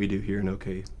like we do here in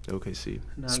OKC.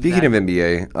 No, Speaking of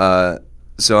NBA,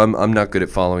 so I'm not good at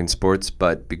following sports,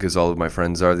 but because all of my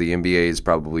friends are, the NBA is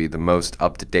probably the most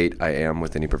up to date I am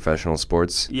with any professional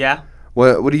sports. Yeah.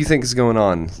 What do you think is going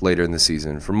on later in the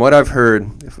season? From what I've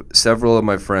heard, several of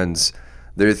my friends,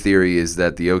 their theory is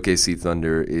that the OKC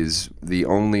Thunder is the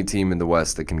only team in the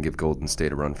West that can give Golden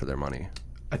State a run for their money.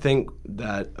 I think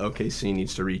that OKC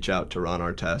needs to reach out to Ron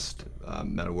Artest,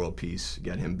 Meta World Peace,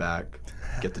 get him back,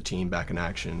 get the team back in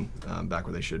action, back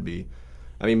where they should be.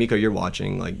 I mean, Miko, you're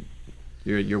watching, like,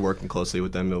 you're working closely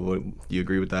with them. Do you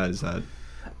agree with that? Is that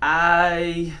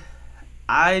I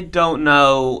don't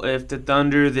know if the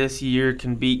Thunder this year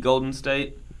can beat Golden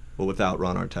State. without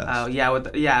Ron Artest? Oh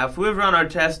yeah, if we have Ron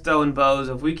Artest throwing bows,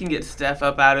 if we can get Steph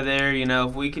up out of there,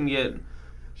 if we can get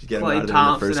Just get him Klay out of there in the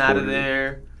Thompson first out of quarter.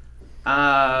 there,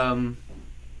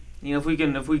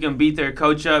 if we can beat their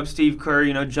coach up, Steve Kerr,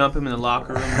 jump him in the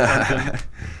locker room or something.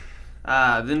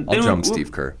 Then I'll jump we'll-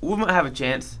 Steve Kerr. We might have a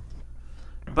chance.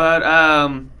 But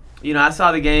I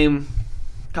saw the game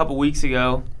a couple weeks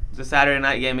ago. It was a Saturday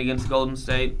night game against Golden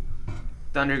State.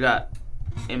 Thunder got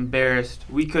embarrassed.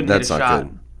 We couldn't That's hit a not shot.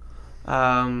 good.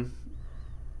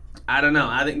 I don't know.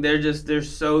 I think they're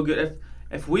so good.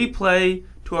 If we play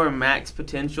to our max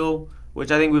potential,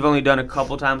 which I think we've only done a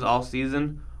couple times all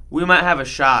season, we might have a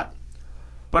shot.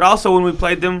 But also when we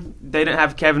played them, they didn't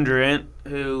have Kevin Durant,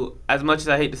 who, as much as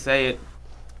I hate to say it,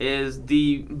 is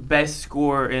the best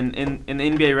scorer in the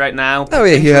NBA right now. Oh,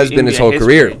 yeah, he has been his whole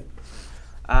career.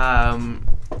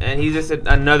 And he's just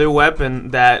another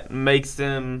weapon that makes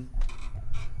them.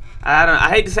 I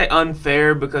hate to say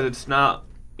unfair because it's not.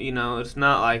 It's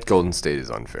not like Golden State is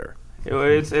unfair.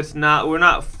 it's not. We're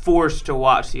not forced to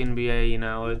watch the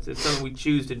NBA. It's something we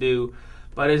choose to do.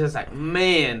 But it's just like,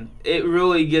 man, it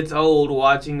really gets old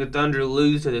watching the Thunder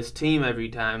lose to this team every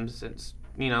time since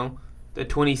the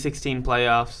 2016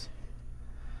 playoffs.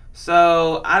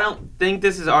 So I don't think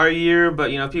this is our year, but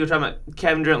people talking about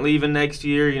Kevin Durant leaving next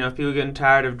year. If people getting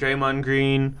tired of Draymond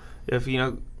Green, if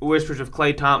whispers of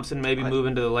Klay Thompson maybe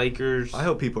moving to the Lakers. I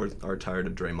hope people are tired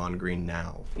of Draymond Green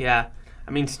now. Yeah,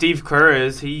 I mean Steve Kerr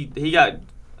is he got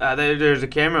there's a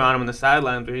camera on him on the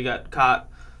sidelines where he got caught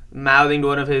mouthing to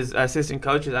one of his assistant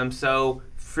coaches, "I'm so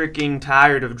freaking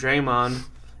tired of Draymond,"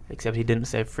 except he didn't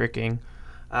say freaking,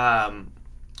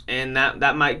 and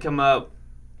that might come up.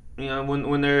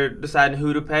 When they're deciding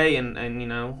who to pay and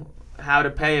how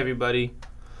to pay everybody.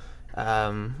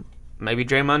 Maybe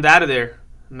Draymond's out of there.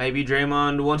 Maybe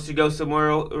Draymond wants to go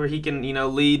somewhere where he can,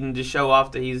 lead and just show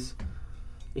off that he's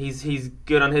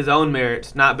good on his own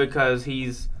merits, not because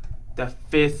he's the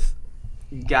fifth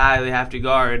guy they have to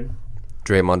guard.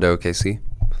 Draymond to OKC?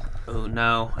 Oh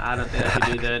no, I don't think I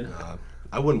could do that.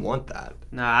 I wouldn't want that.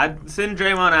 No, I'd send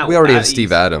Draymond out. We already have out Steve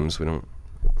east. Adams. We don't.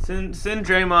 Send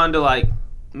Draymond to like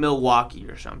Milwaukee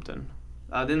or something.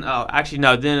 Then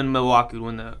in Milwaukee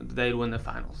they'd win the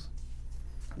finals.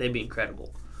 They'd be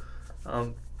incredible.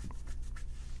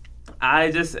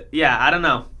 I don't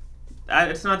know.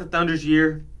 it's not the Thunder's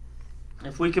year.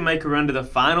 If we can make a run to the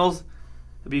finals,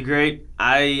 it'd be great.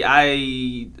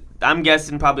 I'm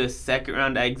guessing probably a second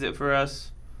round exit for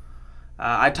us.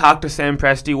 I talked to Sam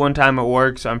Presti one time at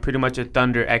work, so I'm pretty much a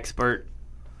Thunder expert.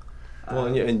 Well,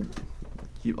 and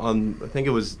you, I think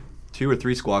it was 2 or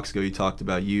 3 squawks ago you talked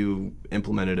about you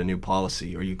implemented a new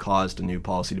policy, or you caused a new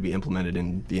policy to be implemented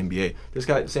in the NBA. This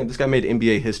guy made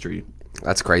NBA history.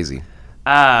 That's crazy.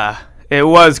 It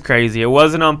was crazy. It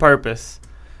wasn't on purpose.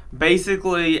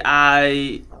 Basically,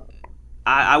 I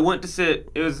went to sit.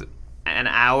 It was an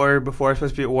hour before I was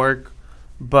supposed to be at work,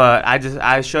 but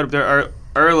I showed up there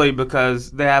early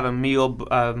because they have a meal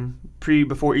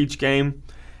before each game,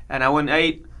 and I went and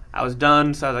ate. I was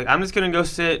done, so I was like, I'm just gonna go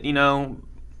sit, in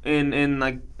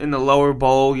the lower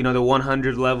bowl, the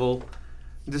 100 level,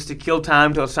 just to kill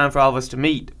time till it's time for all of us to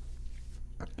meet.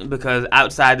 Because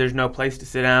outside there's no place to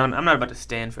sit down. I'm not about to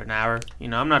stand for an hour.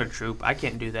 I'm not a troop. I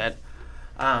can't do that.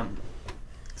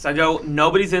 So I go,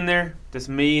 nobody's in there. Just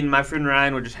me and my friend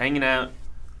Ryan were just hanging out.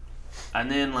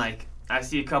 And then, I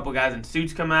see a couple guys in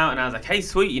suits come out, and I was like, hey,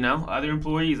 sweet, other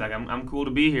employees. I'm cool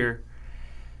to be here.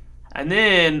 And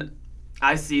then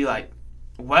I see,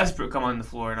 Westbrook come on the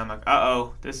floor, and I'm like,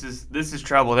 uh-oh, this is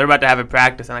trouble. They're about to have a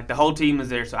practice. And, the whole team is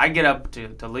there, so I get up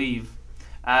to leave.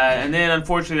 And then,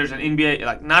 unfortunately, there's an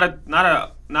NBA,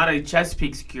 not a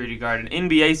Chesapeake security guard, an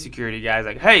NBA security guy. He's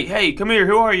like, hey, come here,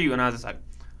 who are you? And I was just like,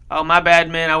 oh, my bad,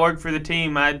 man, I work for the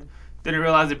team. I didn't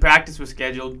realize the practice was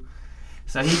scheduled.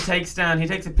 So he takes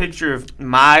a picture of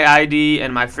my ID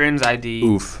and my friend's ID.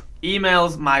 Oof.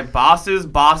 Emails my boss's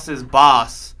boss's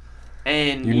boss.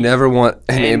 And you never want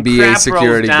an NBA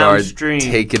security guard downstream.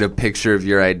 Taking a picture of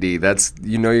your ID. That's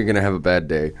you're gonna have a bad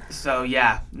day. So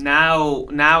yeah,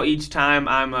 now each time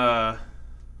I'm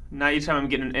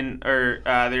getting in, or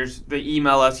they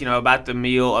email us, about the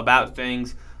meal, about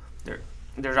things.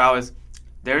 There's always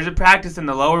there's a practice in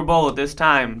the lower bowl at this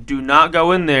time. Do not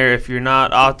go in there if you're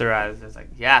not authorized. It's like,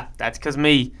 yeah, that's because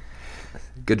me.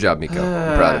 Good job, Miko.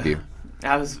 I'm proud of you.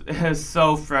 It was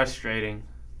so frustrating,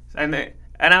 and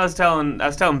I was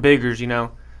telling Biggers,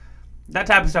 that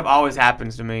type of stuff always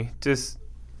happens to me. Just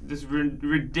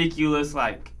ridiculous,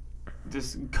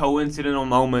 just coincidental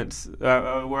moments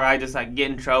where I just get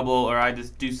in trouble or I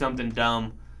just do something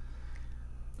dumb.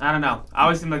 I don't know. I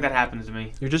always seem like that happens to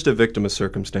me. You're just a victim of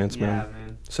circumstance, man. Yeah,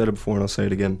 man. Said it before and I'll say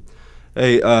it again.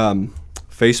 Hey,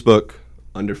 Facebook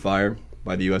under fire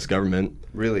by the U.S. government.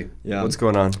 Really? Yeah. What's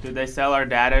going on? Did they sell our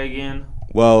data again?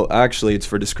 Well, actually, it's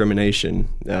for discrimination.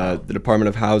 The Department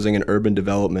of Housing and Urban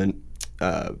Development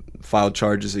filed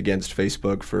charges against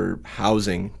Facebook for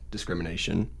housing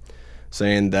discrimination,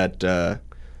 saying that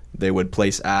they would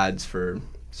place ads for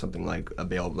something like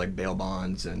bail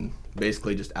bonds and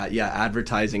basically just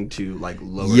advertising to lower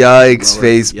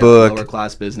Facebook lower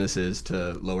class businesses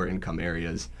to lower income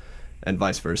areas, and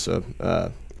vice versa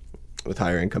with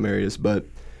higher income areas. But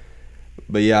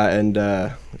yeah, and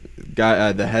the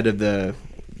head of the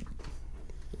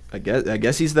I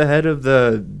guess he's the head of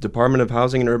the Department of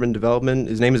Housing and Urban Development.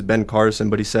 His name is Ben Carson,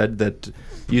 but he said that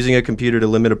using a computer to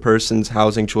limit a person's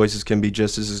housing choices can be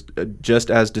just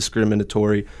as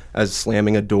discriminatory as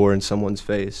slamming a door in someone's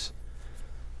face.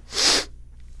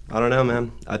 I don't know,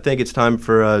 man. I think it's time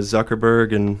for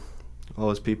Zuckerberg and all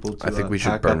his people to I think we should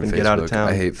pack burn up and Facebook. get out of town.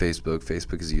 I hate Facebook.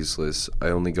 Facebook is useless. I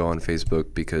only go on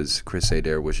Facebook because Chris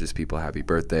Adair wishes people happy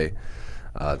birthday.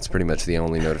 It's pretty much the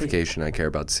only notification I care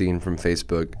about seeing from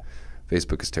Facebook.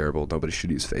 Facebook is terrible. Nobody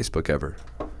should use Facebook ever.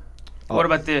 What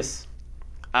about this?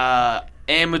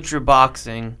 Amateur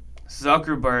boxing,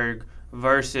 Zuckerberg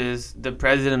versus the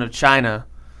president of China.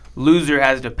 Loser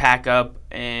has to pack up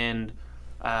and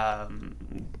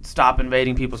stop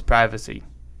invading people's privacy.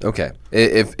 Okay.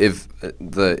 If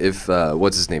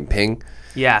what's his name? Ping?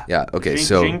 Yeah. Yeah. Okay.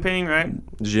 Jinping, right?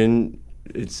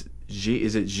 Is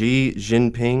it Xi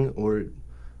Jinping or?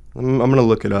 I'm gonna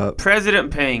look it up.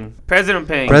 President Ping.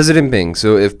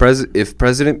 So if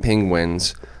President Ping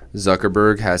wins,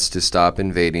 Zuckerberg has to stop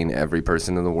invading every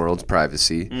person in the world's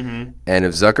privacy. Mm-hmm. And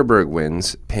if Zuckerberg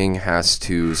wins, Ping has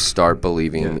to start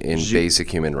believing in basic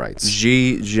human rights.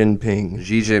 Xi Jinping.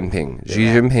 Xi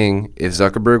Jinping. If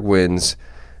Zuckerberg wins,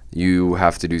 you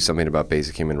have to do something about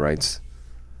basic human rights.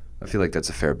 I feel like that's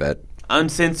a fair bet.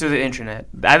 Uncensor the internet.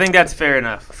 I think that's fair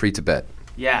enough. Free to bet.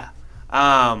 Yeah.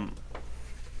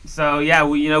 So yeah,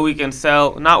 we can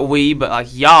sell, not we,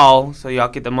 but y'all, so y'all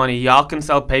get the money. Y'all can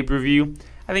sell pay-per-view.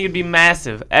 I think it'd be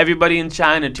massive. Everybody in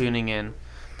China tuning in.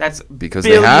 That's because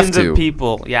billions they have to. of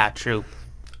people. Yeah, true.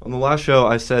 On the last show,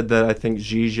 I said that I think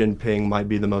Xi Jinping might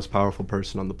be the most powerful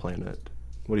person on the planet.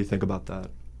 What do you think about that?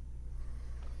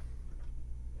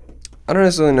 I don't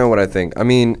necessarily know what I think. I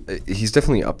mean, he's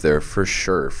definitely up there for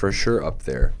sure up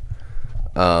there.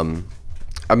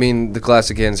 I mean, the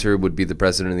classic answer would be the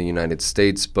president of the United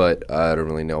States, but I don't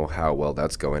really know how well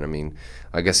that's going. I mean,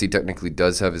 I guess he technically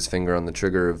does have his finger on the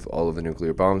trigger of all of the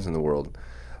nuclear bombs in the world,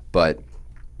 but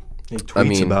he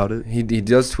tweets about it. He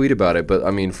does tweet about it, but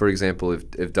I mean, for example,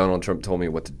 if Donald Trump told me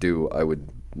what to do, I would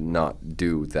not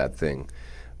do that thing.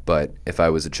 But if I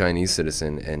was a Chinese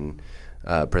citizen and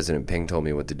President Ping told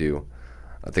me what to do,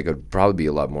 I think I'd probably be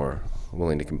a lot more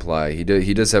willing to comply. He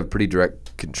does have pretty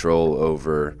direct control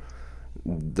over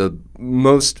the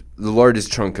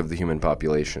largest chunk of the human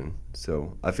population.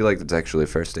 So I feel like that's actually a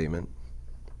fair statement.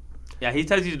 Yeah, he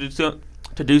tells you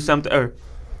to do something. Or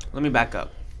let me back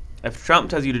up. If Trump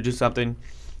tells you to do something,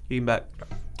 you can back.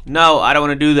 No, I don't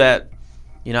want to do that.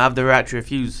 I have the right to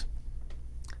refuse.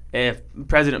 If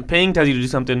President Ping tells you to do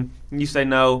something, you say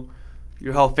no,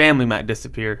 your whole family might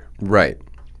disappear. Right.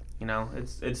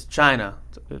 It's China.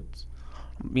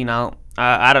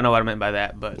 I don't know what I meant by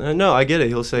that, but no, I get it.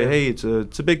 He'll say, "Hey, it's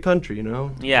a big country,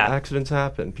 Yeah. Accidents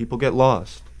happen. People get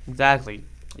lost." Exactly.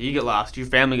 You get lost. Your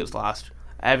family gets lost.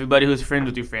 Everybody who's friends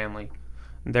with your family,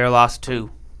 they're lost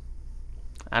too.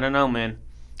 I don't know, man.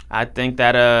 I think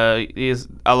that is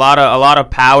a lot of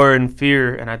power and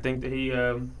fear, and I think that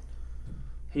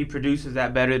he produces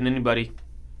that better than anybody.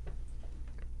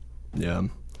 Yeah.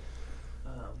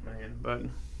 Oh man, but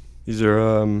these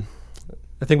are.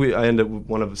 I think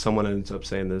someone ends up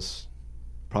saying this,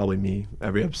 probably me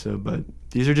every episode, but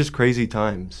these are just crazy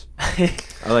times.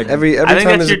 Every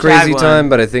time is a crazy time,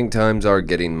 but I think times are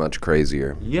getting much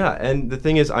crazier. Yeah, and the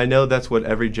thing is, I know that's what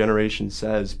every generation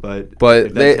says, but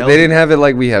they didn't have it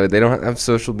like we have it. They don't have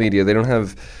social media. They don't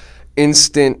have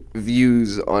instant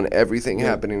views on everything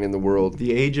happening in the world.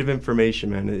 The age of information,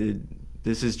 man.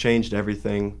 This has changed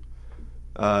everything.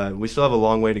 We still have a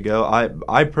long way to go.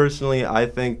 I personally, I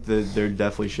think that there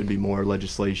definitely should be more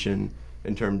legislation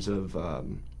in terms of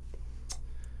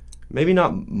maybe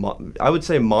not. I would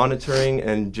say monitoring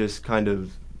and just kind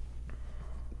of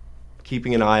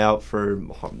keeping an eye out for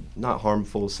not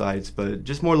harmful sites, but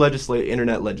just more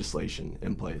internet legislation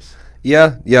in place.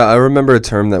 Yeah, I remember a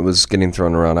term that was getting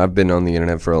thrown around. I've been on the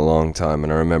internet for a long time,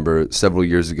 and I remember several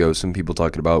years ago some people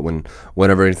talking about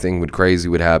whenever anything crazy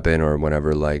would happen, or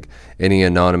whenever like any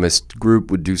anonymous group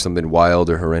would do something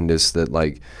wild or horrendous, that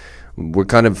like we're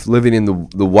kind of living in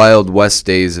the Wild West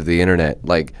days of the internet.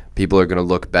 Like people are going to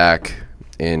look back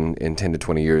in 10 to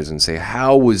 20 years and say,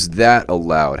 how was that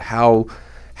allowed? How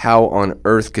on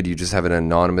earth could you just have an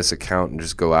anonymous account and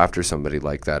just go after somebody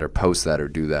like that or post that or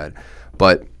do that?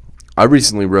 But I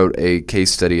recently wrote a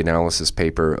case study analysis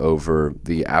paper over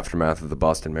the aftermath of the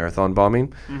Boston Marathon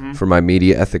bombing for my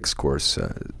media ethics course,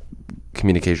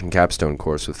 communication capstone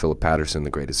course with Philip Patterson, the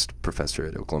greatest professor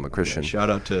at Oklahoma Christian. Yeah,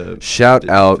 shout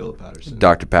out Philip Patterson.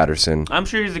 Dr. Patterson. I'm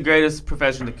sure he's the greatest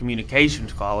professor in the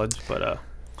communications college, but I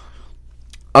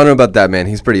don't know about that, man.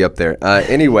 He's pretty up there.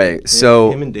 Anyway,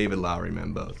 so him and David Lowery,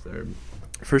 man, both. They're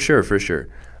for sure.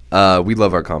 We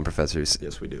love our comm professors.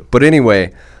 Yes, we do. But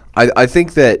anyway, I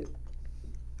think that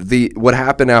what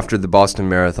happened after the Boston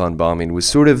Marathon bombing was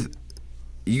sort of,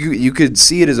 you could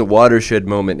see it as a watershed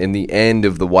moment in the end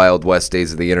of the Wild West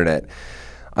days of the internet.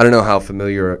 I don't know how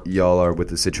familiar y'all are with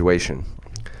the situation.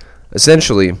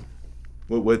 Essentially,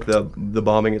 with the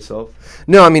bombing itself?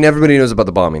 No, I mean everybody knows about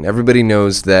the bombing. Everybody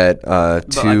knows that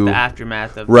the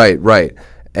aftermath of right.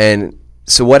 And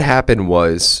so what happened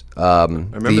was I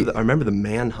remember the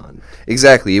manhunt.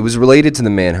 Exactly. It was related to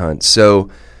the manhunt. So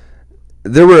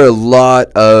there were a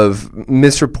lot of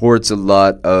misreports, a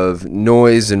lot of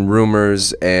noise and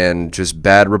rumors and just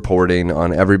bad reporting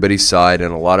on everybody's side,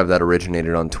 and a lot of that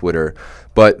originated on Twitter.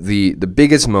 But the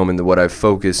biggest moment that what I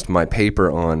focused my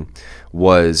paper on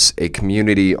was a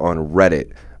community on Reddit.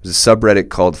 It was a subreddit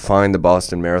called Find the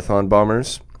Boston Marathon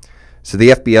Bombers. So the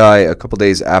FBI, a couple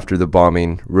days after the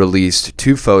bombing, released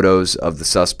 2 photos of the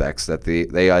suspects that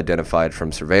they identified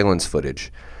from surveillance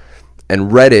footage. And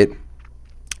Reddit,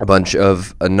 a bunch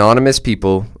of anonymous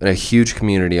people in a huge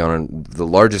community on the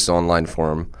largest online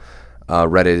forum,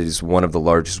 Reddit is one of the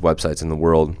largest websites in the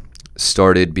world,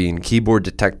 started being keyboard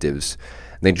detectives.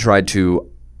 They tried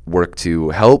to work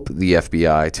to help the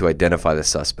FBI to identify the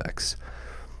suspects.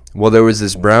 Well, there was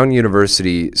this Brown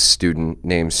University student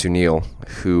named Sunil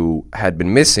who had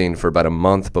been missing for about a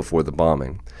month before the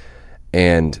bombing.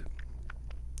 And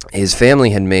his family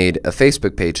had made a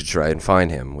Facebook page to try and find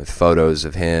him with photos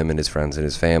of him and his friends and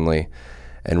his family.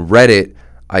 And Reddit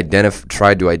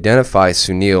tried to identify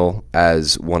Sunil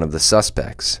as one of the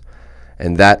suspects.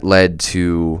 And that led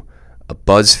to a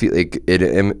BuzzFeed, it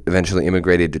eventually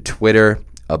immigrated to Twitter.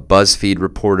 A BuzzFeed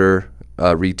reporter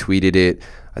retweeted it.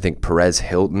 I think Perez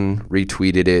Hilton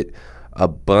retweeted it. A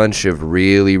bunch of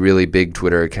really, really big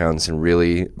Twitter accounts and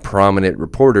really prominent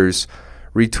reporters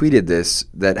retweeted this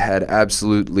that had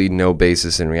absolutely no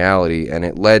basis in reality, and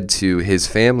it led to his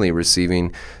family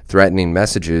receiving threatening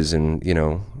messages and,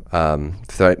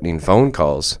 threatening phone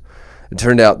calls. It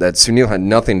turned out that Sunil had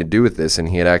nothing to do with this, and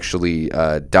he had actually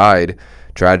died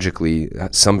tragically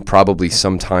probably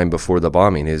some time before the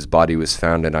bombing. His body was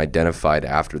found and identified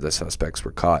after the suspects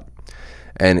were caught.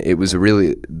 And the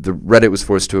Reddit was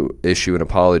forced to issue an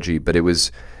apology, but it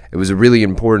was a really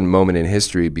important moment in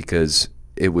history because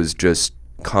it was just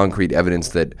concrete evidence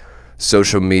that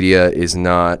social media is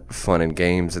not fun and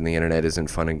games and the internet isn't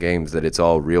fun and games, that it's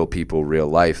all real people, real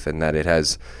life, and that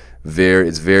it's very,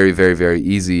 very, very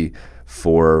easy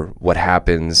for what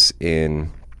happens in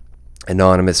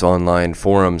anonymous online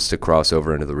forums to cross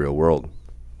over into the real world.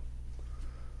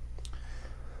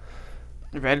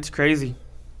 Reddit's crazy.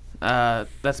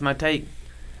 That's my take.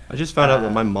 I just found out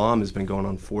that my mom has been going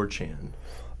on 4chan.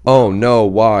 Oh, no,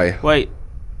 why? Wait,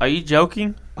 are you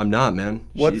joking? I'm not, man.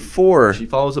 What for? She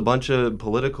follows a bunch of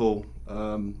political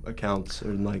accounts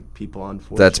and like people on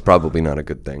 4chan. That's probably not a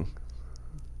good thing.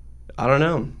 I don't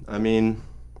know. I mean,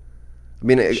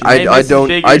 I don't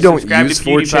use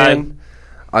 4chan.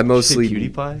 I mostly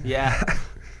PewDiePie. Yeah.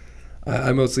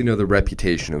 I mostly know the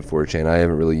reputation of 4chan. I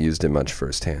haven't really used it much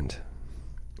firsthand.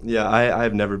 Yeah,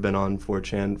 I've never been on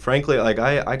 4chan. Frankly, like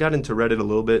I got into Reddit a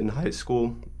little bit in high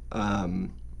school,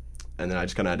 and then I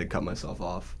just kind of had to cut myself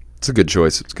off. It's a good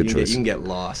choice. You can get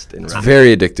lost in Reddit. It's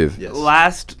very addictive. Yes.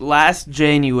 Last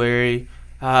January,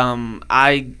 for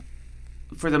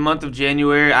the month of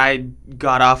January, I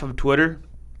got off of Twitter.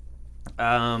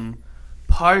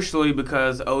 Partially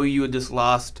because OU had just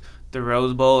lost the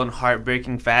Rose Bowl in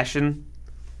heartbreaking fashion,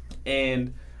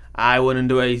 and I went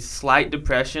into a slight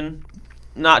depression.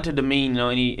 Not to demean,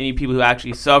 any people who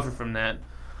actually suffer from that,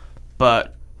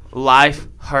 but life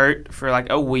hurt for like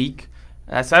a week.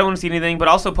 So I didn't want to see anything, but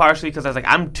also partially because I was like,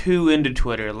 I'm too into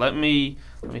Twitter. Let me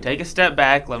take a step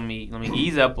back. Let me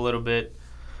ease up a little bit,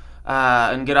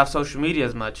 and get off social media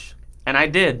as much. And I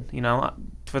did.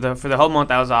 For the whole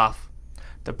month I was off.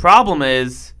 The problem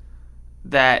is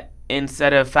that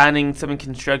instead of finding something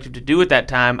constructive to do at that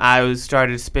time, I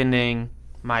started spending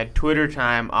my Twitter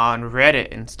time on Reddit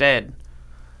instead.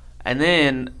 And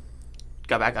then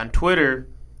got back on Twitter,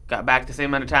 got back the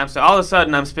same amount of time. So all of a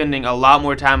sudden I'm spending a lot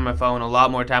more time on my phone, a lot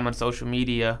more time on social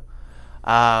media.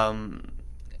 And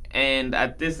I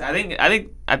think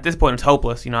at this point it's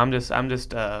hopeless. I'm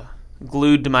just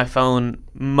glued to my phone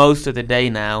most of the day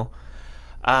now.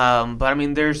 But I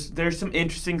mean, there's some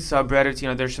interesting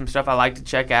subreddits. There's some stuff I like to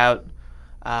check out.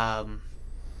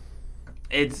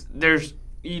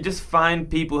 You just find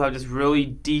people who have just really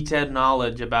detailed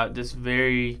knowledge about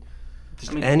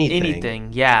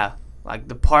anything. Yeah, like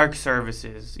the park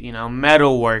services.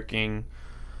 Metalworking.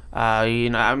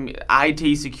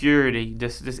 IT security.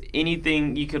 Just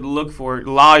anything you could look for.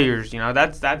 Lawyers.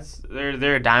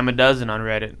 They're a dime a dozen on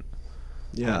Reddit.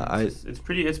 Yeah, it's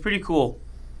pretty cool.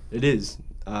 It is.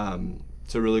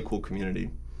 It's a really cool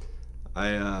community.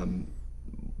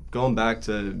 Going back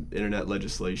to internet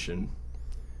legislation,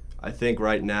 I think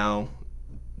right now,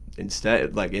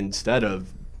 instead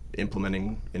of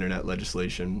implementing internet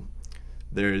legislation,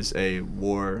 there's a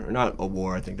war, or not a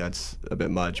war, I think that's a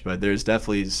bit much, but there's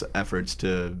definitely efforts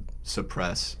to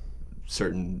suppress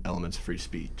certain elements of free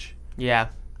speech. Yeah.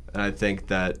 And I think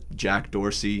that Jack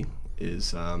Dorsey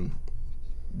is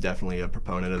definitely a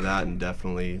proponent of that and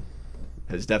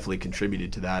has definitely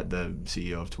contributed to that, the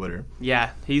CEO of Twitter.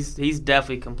 Yeah, he's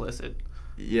definitely complicit.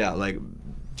 Yeah, like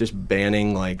just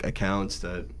banning like accounts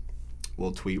that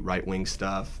will tweet right-wing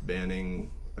stuff,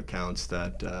 banning accounts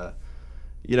that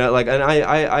and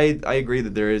I agree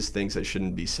that there is things that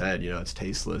shouldn't be said, it's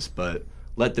tasteless, but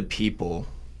let the people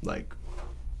like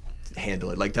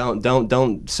handle it. Like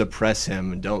don't suppress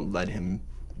him and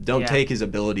don't take his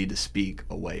ability to speak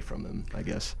away from him, I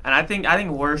guess. And I think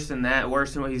worse than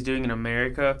what he's doing in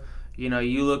America,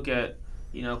 you look at,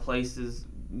 places,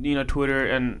 Twitter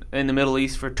and in the Middle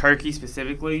East, for Turkey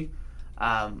specifically,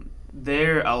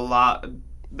 they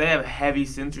have heavy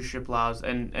censorship laws,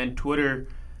 and Twitter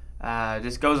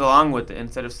just goes along with it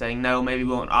instead of saying, no, maybe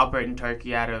we won't operate in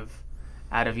Turkey out of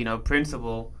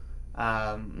principle.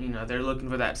 They're looking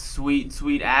for that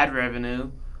sweet ad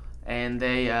revenue, and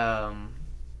they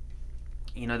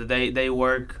they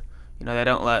work, they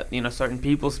don't let, certain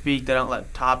people speak, they don't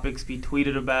let topics be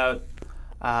tweeted about.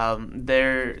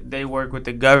 They work with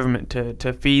the government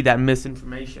to feed that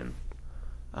misinformation.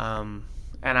 And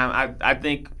I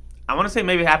think, I want to say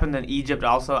maybe it happened in Egypt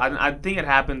also. I think it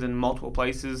happens in multiple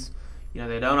places.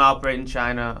 They don't operate in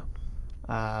China.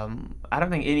 I don't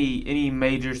think any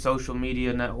major social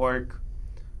media network.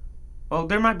 Well,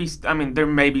 there might be. I mean, there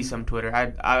may be some Twitter.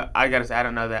 I gotta say I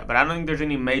don't know that, but I don't think there's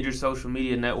any major social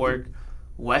media network,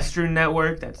 Western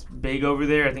network that's big over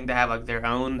there. I think they have like their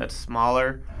own that's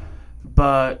smaller,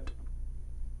 but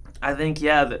I think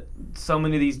that so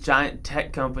many of these giant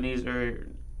tech companies are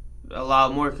a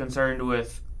lot more concerned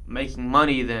with making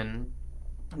money than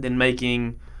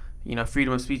making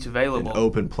freedom of speech available. An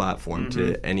open platform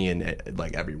to any and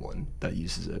everyone that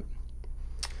uses it.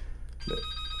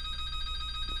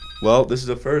 Well, this is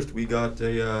a first. We got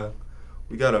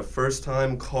a first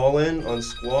time call in on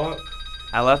Squawk.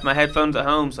 I left my headphones at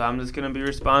home, so I'm just gonna be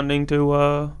responding to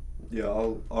I'll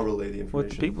relay the information. what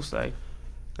the people say.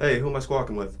 Hey, who am I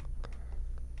squawking with?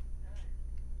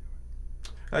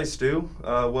 Hi, Stu.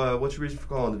 What's your reason for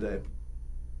calling today?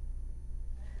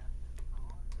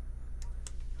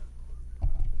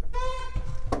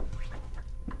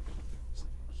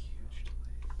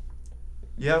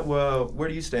 Yeah, well, where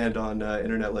do you stand on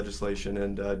internet legislation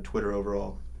and Twitter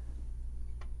overall?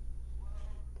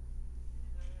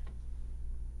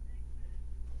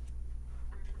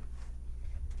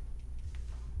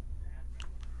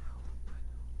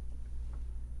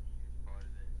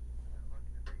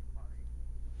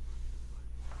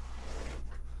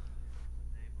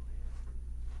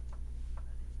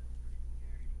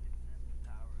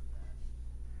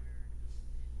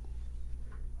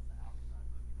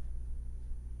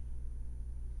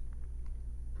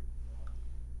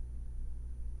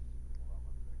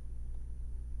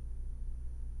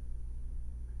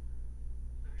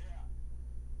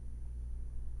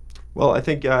 Well, I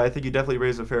think you definitely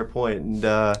raised a fair point, and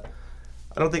I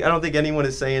don't think anyone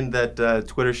is saying that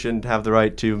Twitter shouldn't have the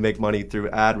right to make money through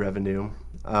ad revenue.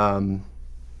 But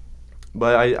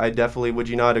I definitely, would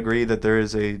you not agree that there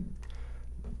is a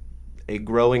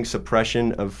growing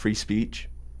suppression of free speech?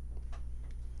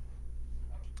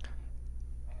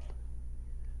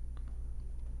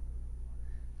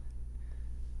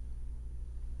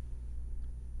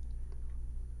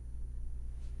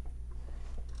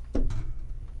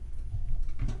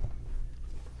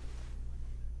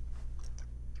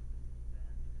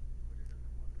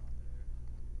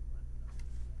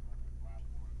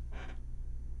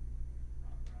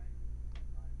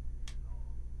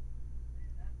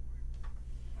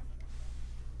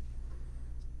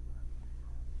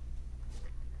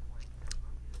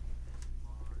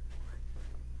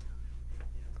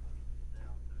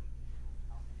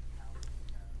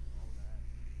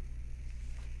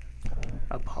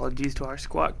 Apologies to our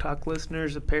Squawk Talk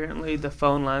listeners. Apparently, the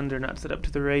phone lines are not set up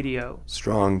to the radio.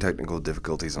 Strong technical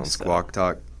difficulties on Squawk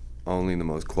Talk. Only the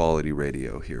most quality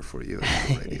radio here for you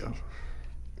on the radio.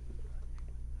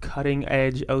 Cutting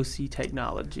edge OC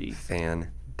technology.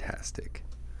 Fantastic.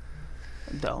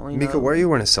 Mika, Mika, why are you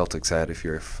wearing a Celtics hat if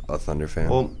you're a Thunder fan?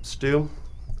 Well, Stu,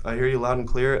 I hear you loud and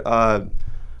clear.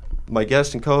 My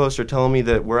guest and co-host are telling me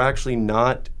that we're actually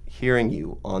not hearing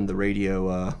you on the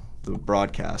radio, the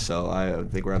broadcast. So I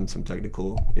think we're having some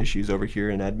technical issues over here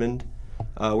in Edmond.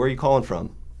 Where are you calling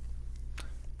from?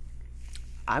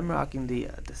 I'm rocking the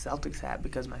Celtics hat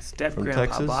because my From step-grandpa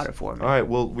Texas? bought it for me. All right,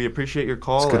 well, we appreciate your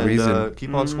call, That's good and reason.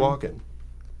 keep on squawking.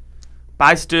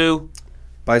 Bye, Stu.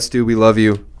 Bye, Stu. We love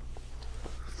you.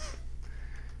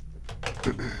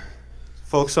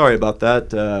 Folks, sorry about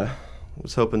that.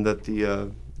 Was hoping that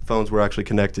the phones were actually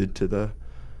connected to the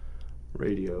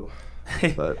radio,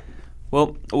 but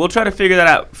Well, we'll try to figure that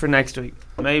out for next week.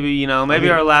 Maybe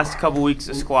our last couple weeks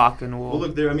of Squawk, and well,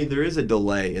 look there. I mean, there is a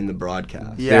delay in the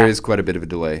broadcast, Yeah. There is quite a bit of a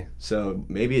delay. so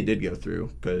maybe it did go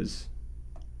through because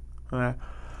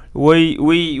We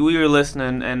were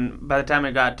listening, and by the time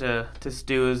it got to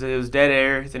Stu, it was dead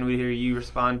air. Then we'd hear you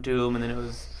respond to him, and then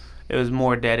it was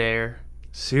more dead air.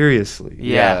 seriously.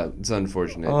 Yeah. It's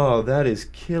unfortunate. Oh, that is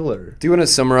killer. Do you want to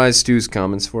summarize Stu's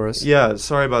comments for us? Yeah,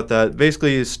 sorry about that.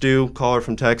 Basically, Stu, caller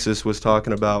from Texas, was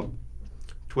talking about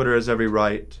Twitter has every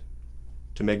right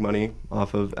to make money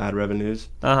off of ad revenues.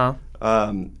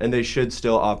 And they should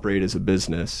still operate as a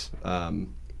business.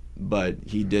 But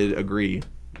he did agree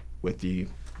with the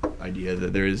idea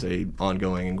that there is a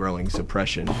ongoing and growing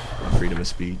suppression of freedom of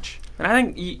speech. And I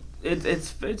think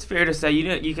it's fair to say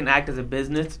you can act as a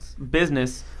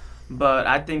business, but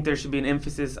I think there should be an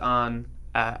emphasis on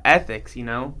ethics.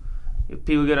 If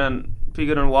people get on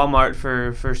Walmart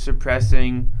for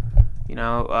suppressing,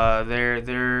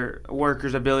 their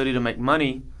workers' ability to make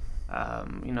money,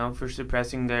 for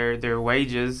suppressing their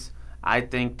wages. I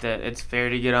think that it's fair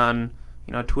to get on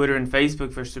Twitter and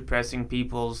Facebook for suppressing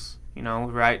people's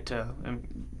right to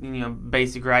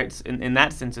basic rights in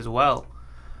that sense as well.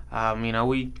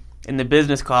 in the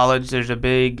business college, there's a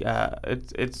big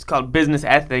it's called business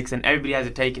ethics, and everybody has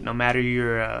to take it, no matter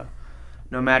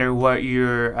what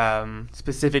your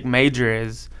specific major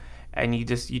is. And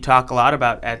you talk a lot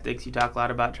about ethics. You talk a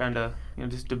lot about trying to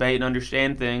just debate and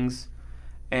understand things,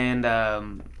 and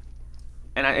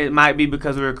it might be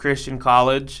because we're a Christian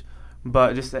college,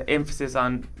 but just the emphasis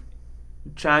on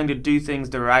trying to do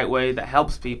things the right way that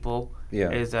helps people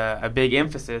is a big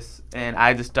emphasis. And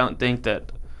I just don't think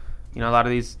that a lot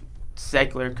of these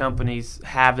secular companies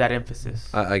have that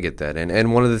emphasis. I get that,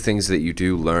 and one of the things that you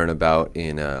do learn about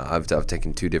in I've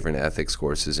taken 2 different ethics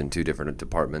courses in 2 different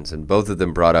departments, and both of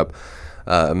them brought up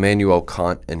Immanuel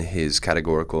Kant and his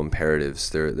categorical imperatives.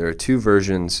 There are 2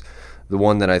 versions. The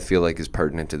one that I feel like is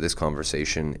pertinent to this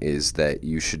conversation is that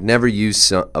you should never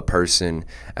use a person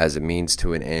as a means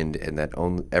to an end, and that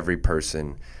every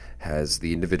person has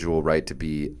the individual right to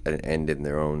be an end in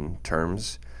their own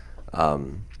terms.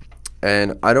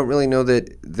 And I don't really know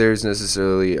that there's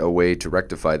necessarily a way to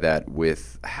rectify that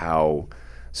with how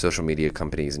social media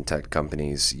companies and tech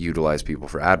companies utilize people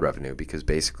for ad revenue, because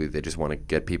basically they just want to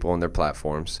get people on their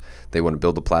platforms. They want to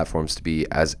build the platforms to be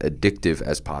as addictive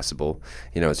as possible.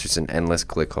 It's just an endless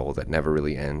click hole that never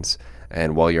really ends.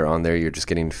 And while you're on there, you're just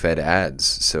getting fed ads.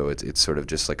 So it's sort of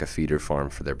just like a feeder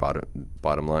farm for their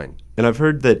bottom line. And I've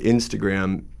heard that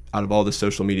Instagram, out of all the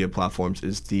social media platforms,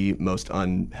 is the most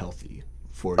unhealthy.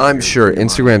 I'm sure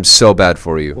Instagram's so bad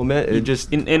for you. Well, man, it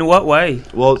just in what way?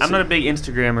 Well, I'm not a big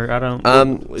Instagrammer. I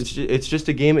don't. It's just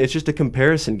a game. It's just a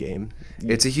comparison game.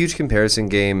 It's a huge comparison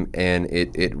game, and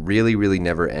it really, really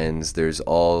never ends. There's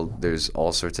all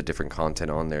sorts of different content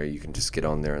on there. You can just get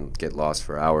on there and get lost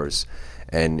for hours.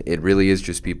 And it really is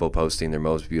just people posting their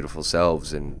most beautiful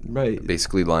selves and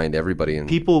basically lying to everybody. And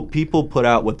people put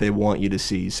out what they want you to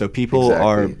see. So people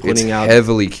are putting out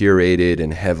heavily curated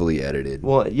and heavily edited.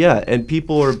 Well, yeah, and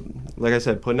people are, like I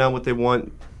said, putting out what they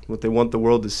want the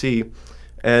world to see.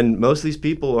 And most of these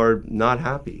people are not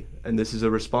happy. And this is a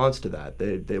response to that.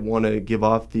 They want to give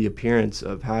off the appearance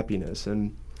of happiness.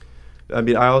 And I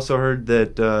mean, I also heard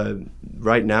that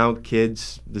right now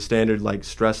kids, the standard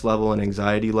stress level and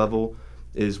anxiety level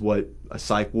is what a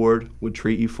psych ward would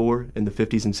treat you for in the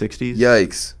 50s and 60s.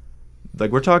 Yikes.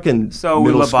 We're talking So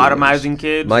we're lobotomizing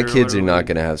kids? My kids are not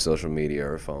going to have social media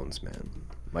or phones, man.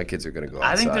 My kids are going to go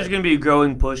outside. I think there's going to be a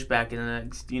growing pushback in the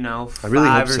next,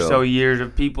 5 or so years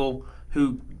of people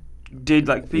who did,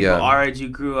 our age who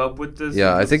grew up with this.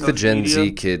 Yeah, I think the Gen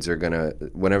Z kids are going to,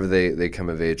 whenever they come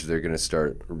of age, they're going to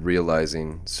start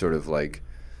realizing sort of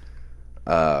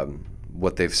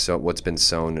what's been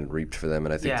sown and reaped for them,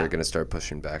 and I think they're going to start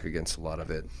pushing back against a lot of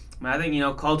it. I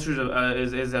think culture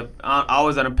is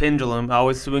always on a pendulum,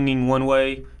 always swinging one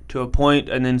way to a point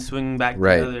and then swinging back to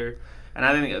the other. And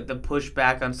I think the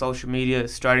pushback on social media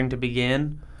is starting to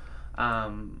begin. I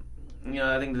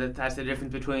think that's the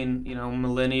difference between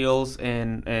millennials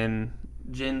and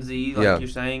Gen Z, you're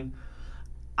saying.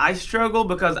 I struggle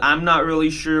because I'm not really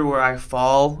sure where I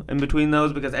fall in between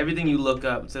those, because everything you look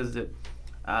up says that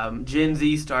Gen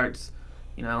Z starts,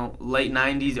 late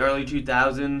 90s, early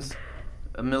 2000s.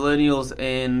 Millennials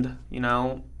end,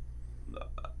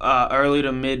 early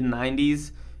to mid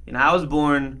 90s. I was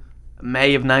born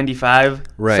May of 95.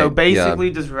 Right. So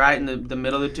basically just right in the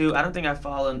middle of the two. I don't think I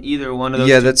fall in either one of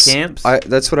those two camps.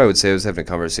 That's what I would say. I was having a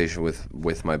conversation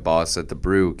with my boss at the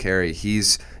Brew, Kerry.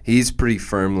 He's pretty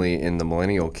firmly in the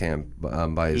millennial camp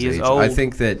by his age. Old. I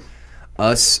think that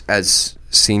us as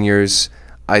seniors,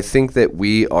 I think that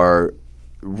we are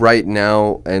right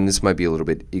now, and this might be a little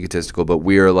bit egotistical, but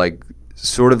we are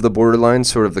sort of the borderline,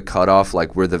 sort of the cutoff,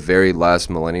 we're the very last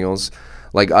millennials.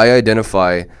 I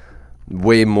identify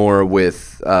way more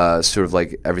with sort of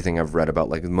everything I've read about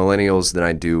millennials than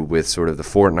I do with sort of the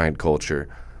Fortnite culture.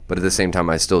 But at the same time,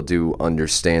 I still do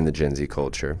understand the Gen Z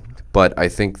culture. But I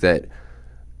think that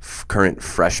current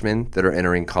freshmen that are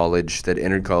entering college, that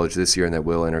entered college this year and that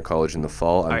will enter college in the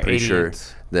fall, I'm pretty sure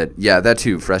that, that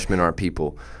too, freshmen are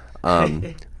people.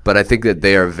 But I think that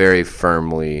they are very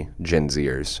firmly Gen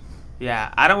Zers.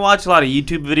 Yeah, I don't watch a lot of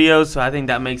YouTube videos, so I think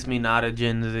that makes me not a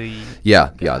Gen Z.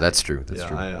 Yeah, that's true. That's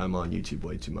true. I'm on YouTube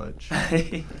way too much.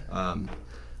 I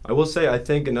will say, I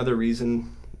think another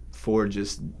reason for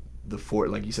just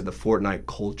like you said, the Fortnite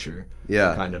culture,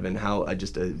 kind of, and how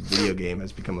just a video game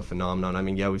has become a phenomenon. I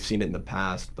mean, we've seen it in the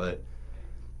past, but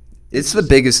it's the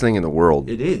biggest thing in the world.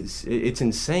 It is. It's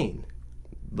insane.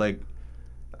 I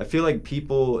feel like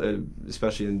people,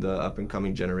 especially in the up and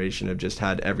coming generation, have just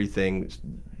had everything.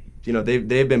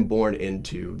 They've been born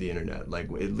into the internet.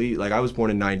 At least, I was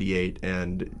born in '98,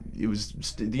 and it was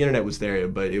the internet was there,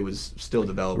 but it was still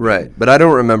developing. Right, but I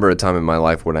don't remember a time in my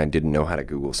life when I didn't know how to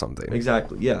Google something.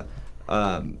 Exactly. Yeah.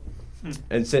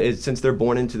 And since they're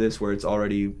born into this where it's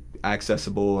already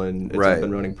accessible and it's Right. up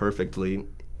and running perfectly,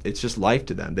 it's just life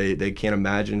to them. They can't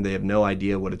imagine. They have no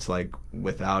idea what it's like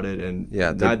without it. And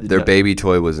Yeah, their baby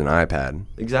toy was an iPad.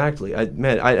 Exactly.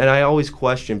 I always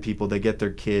question people that get their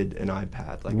kid an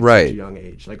iPad like at Right. such a young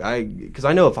age. Like because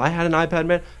I know if I had an iPad,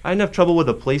 man, I didn't have trouble with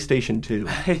a PlayStation 2.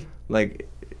 Like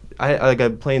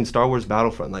I'm playing Star Wars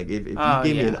Battlefront. Like if you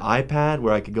gave me an iPad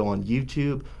where I could go on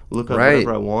YouTube, look up Right.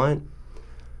 whatever I want.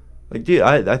 Like, dude,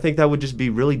 I think that would just be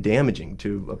really damaging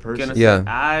to a person. Yeah.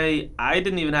 I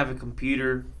didn't even have a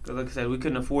computer. 'Cause like I said, we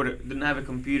couldn't afford it. Didn't have a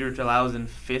computer till I was in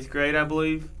 5th grade, I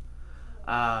believe.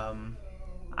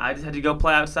 I just had to go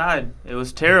play outside. It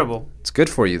was terrible. It's good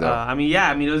for you, though.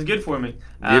 It was good for me.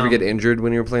 Do you ever get injured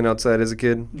when you were playing outside as a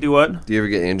kid? Do what? Do you ever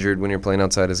get injured when you're playing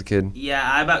outside as a kid? Yeah,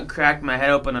 I about cracked my head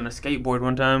open on a skateboard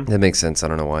one time. That makes sense. I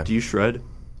don't know why. Do you shred?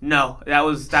 No, that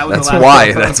was That's the last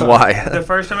why. time. That's why. The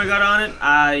first time I got on it,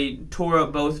 I tore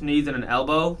up both knees and an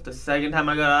elbow. The second time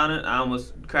I got on it, I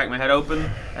almost cracked my head open,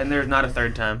 and there's not a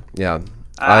third time. Yeah.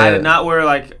 I did not wear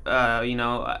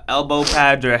elbow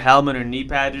pads or a helmet or knee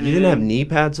pads. Or You didn't have knee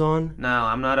pads on? No,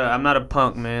 I'm not a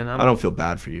punk, man. I don't feel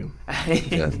bad for you.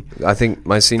 Yeah. I think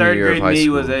my senior Third year of grade high me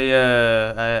school was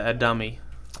a dummy.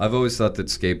 I've always thought that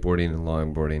skateboarding and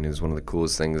longboarding is one of the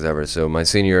coolest things ever. So my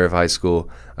senior year of high school,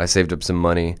 I saved up some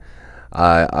money.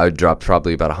 I dropped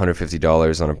probably about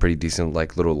 $150 on a pretty decent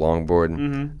little longboard.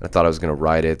 Mm-hmm. I thought I was going to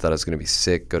ride it. Thought I was going to be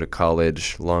sick, go to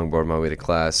college, longboard my way to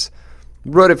class.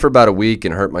 Rode it for about a week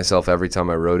and hurt myself every time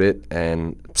I rode it,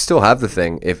 and still have the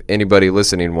thing. If anybody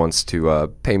listening wants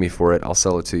to pay me for it, I'll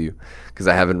sell it to you because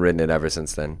I haven't ridden it ever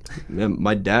since then. Man,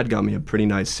 my dad got me a pretty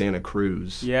nice Santa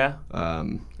Cruz. Yeah.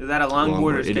 Is that a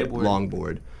longboard or skateboard?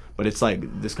 Longboard. But it's like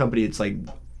this company. It's like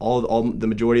all the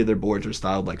majority of their boards are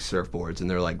styled like surfboards, and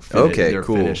they're like they're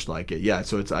cool. finished like it. Yeah,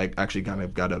 so it's I actually kind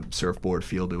of got a surfboard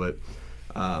feel to it.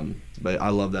 But I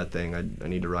love that thing. I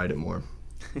need to ride it more.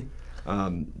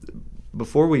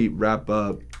 Before we wrap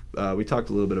up, we talked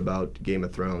a little bit about Game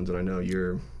of Thrones, and I know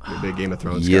you're a big Game of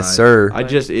Thrones guy. Yes, sir. I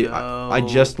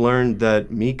just learned that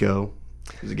Miko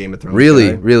is a Game of Thrones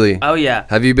Really, guy. really. Oh yeah.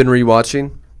 Have you been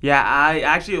rewatching? Yeah, I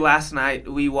actually last night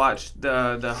we watched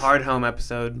the Hard Home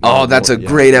episode. Oh, that's a Yeah.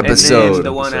 great and episode. then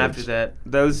the one Episodes. after that.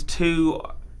 Those two,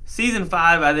 season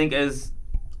 5 I think is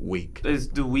Weak.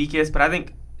 the weakest, but I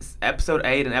think episode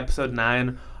 8 and episode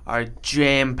 9 are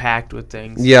jam packed with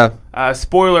things. Yeah,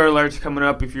 Spoiler alerts coming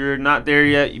up. If you're not there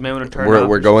yet, you may want to turn off.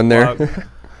 we're your going there. vlog.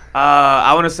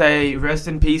 I want to say rest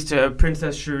in peace to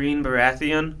Princess Shireen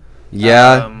Baratheon.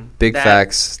 Yeah, big that-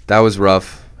 facts. That was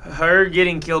rough. Her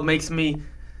getting killed makes me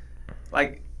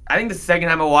I think the second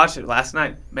time I watched it last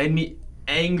night made me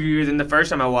angrier than the first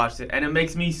time I watched it, and it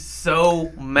makes me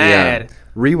so mad. Yeah.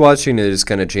 Rewatching it has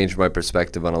kind of changed my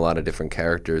perspective on a lot of different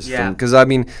characters. Yeah. Because I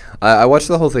watched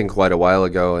the whole thing quite a while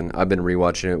ago, and I've been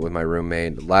rewatching it with my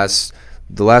roommate.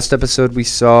 The last episode we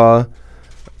saw,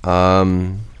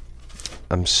 I'm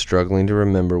struggling to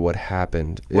remember what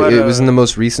happened. It was in the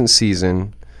most recent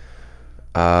season.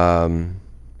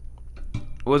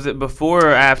 Was it before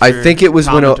or after? I think it was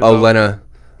when Tom took over?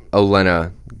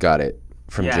 Olenna got it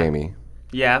from Yeah. Jamie,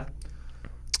 Yeah.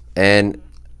 and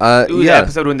It was yeah. the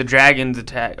episode when the dragons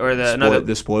attack, or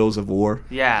The spoils of war.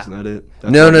 Yeah. Isn't that it?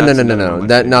 No. That's another one of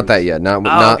my Not that favorites. yet.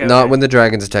 Not okay. when the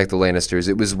dragons attacked the Lannisters.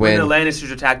 It was when when the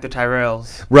Lannisters attacked the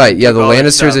Tyrells. right. Yeah, the all that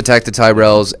Lannisters stuff. attacked the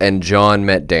Tyrells, and Jon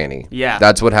met Dany. Yeah.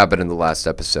 That's what happened in the last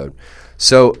episode.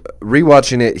 So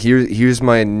rewatching it, here's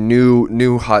my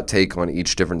new hot take on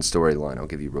each different storyline. I'll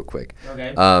give you real quick.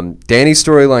 Okay. Dany's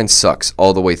storyline sucks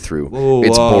all the way through.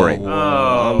 It's boring.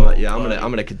 Oh,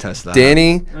 I'm gonna contest that.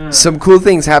 Dany, some cool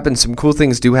things happen. Some cool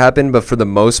things do happen, but for the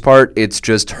most part, it's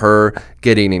just her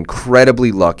getting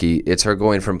incredibly lucky. It's her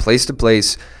going from place to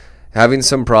place, having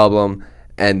some problem,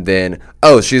 and then,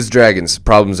 she's dragons.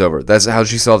 Problem's over. That's how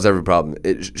she solves every problem.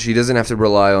 She doesn't have to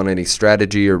rely on any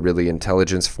strategy or really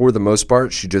intelligence for the most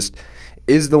part. She just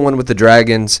is the one with the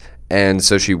dragons, and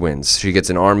so she wins. She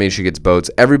gets an army. She gets boats.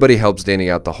 Everybody helps Dany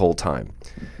out the whole time.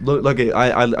 Look,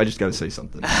 I just gotta say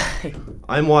something.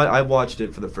 I watched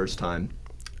it for the first time,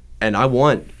 and I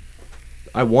want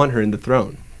her in the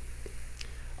throne.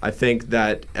 I think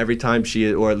that every time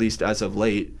or at least as of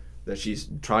late, that she's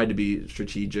tried to be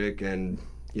strategic and.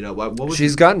 What was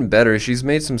She's gotten better. She's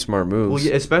made some smart moves. Well,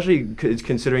 yeah, especially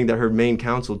considering that her main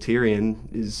counsel Tyrion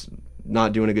is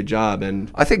not doing a good job, and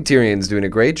I think Tyrion's doing a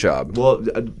great job.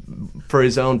 for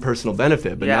his own personal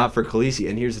benefit, but Yeah. not for Khaleesi.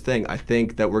 And here's the thing: I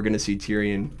think that we're going to see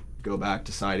Tyrion go back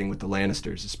to siding with the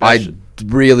Lannisters, especially. I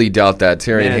really doubt that.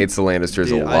 Tyrion Man, hates the Lannisters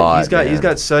Dude, a lot. He's man.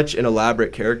 got such an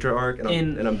elaborate character arc,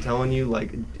 and I'm telling you,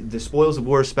 the spoils of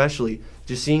war, especially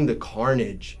just seeing the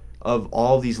carnage of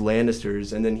all these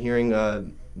Lannisters, and then hearing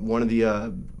one of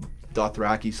the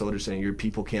Dothraki soldiers saying your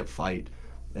people can't fight,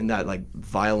 and that like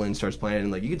violin starts playing,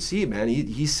 and like you can see, man,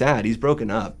 he's sad, he's broken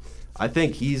up. I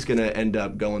think he's gonna end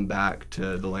up going back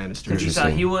to the Lannisters.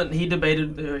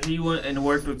 He went and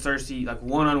worked with Cersei like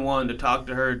one-on-one to talk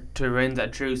to her to end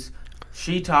that truce.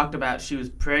 She talked about she was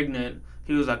pregnant.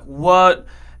 He was like, what?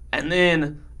 And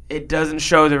then it doesn't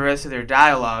show the rest of their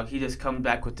dialogue. He just comes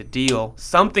back with the deal.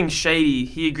 Something shady.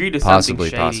 He agreed to something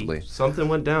shady. Possibly. Something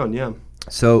went down, yeah.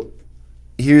 So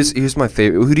here's my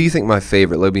favorite. Who do you think my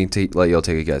favorite? Let y'all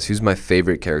take a guess. Who's my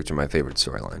favorite character? My favorite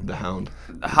storyline? The Hound.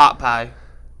 Hot pie.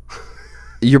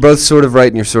 You're both sort of right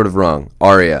and you're sort of wrong.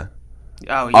 Arya.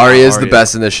 Oh, yeah. Arya's the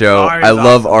best in the show. Arya's I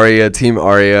love awesome. Arya. Team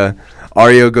Arya.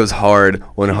 Arya goes hard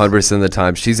 100% of the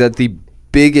time. She's at the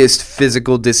biggest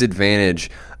physical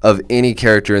disadvantage of any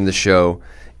character in the show,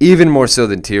 even more so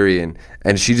than Tyrion.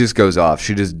 And she just goes off.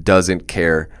 She just doesn't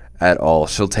care at all.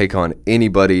 She'll take on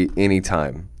anybody,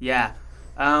 anytime. Yeah.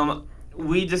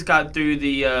 We just got through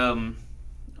the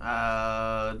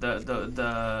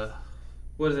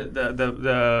what is it?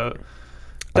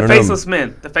 The Faceless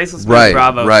Men. The Faceless Men Right,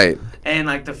 Bravo. right. And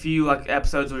like the few like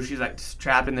episodes where she's like just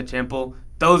trapped in the temple,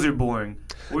 those are boring.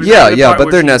 Yeah, The part but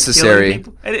where they're she's necessary. killing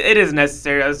people, it is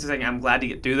necessary. I was just saying I'm glad to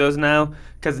get through those now,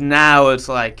 because now it's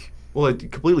like, Well, it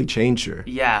completely changed her.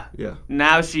 yeah. Yeah.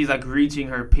 Now she's like reaching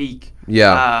her peak.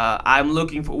 Yeah. I'm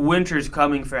looking for Winter's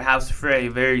coming for House Frey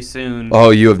very soon. Oh,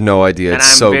 you have no idea. and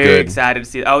It's I'm so very good. excited to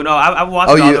see it. Oh no, I've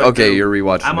watched. Oh, it all the way okay, through. you're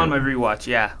rewatching I'm on it. my rewatch.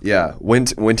 Yeah. Yeah,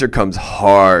 Winter comes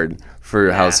hard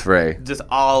for House Frey. Just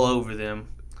all over them.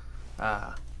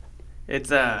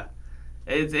 It's a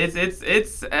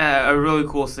really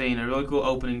cool scene, a really cool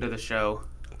opening to the show.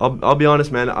 I'll be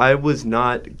honest, man. I was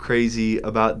not crazy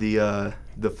about the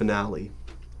finale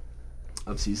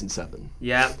of season 7.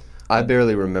 Yeah. I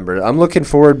barely remember it. I'm looking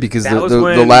forward because That was the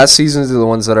when- last seasons are the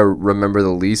ones that I remember the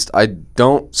least. I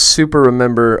don't super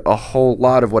remember a whole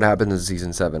lot of what happened in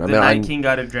season 7. The Night King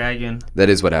got a dragon. That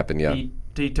is what happened, yeah.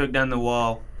 He took down the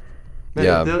wall. Man,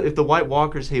 Yeah. if the White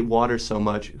Walkers hate water so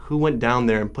much, who went down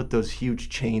there and put those huge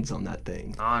chains on that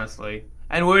thing? Honestly.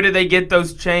 And where did they get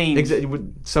those chains?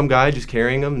 Some guy just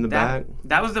carrying them in the back.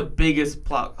 That was the biggest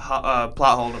plot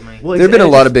hole to me. Well, There have been a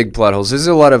lot of big plot holes. There's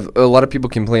a lot of people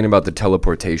complaining about the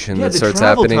teleportation that the starts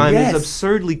travel happening. time Yes. is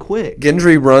absurdly quick.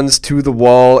 Gendry runs to the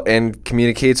wall and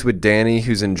communicates with Dany,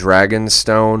 who's in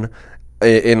Dragonstone,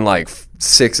 in like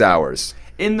 6 hours.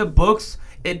 In the books,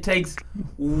 it takes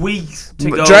weeks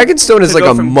to go. Dragonstone is to like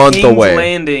go a from month King's away.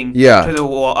 Landing Yeah. to the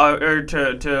wall, or to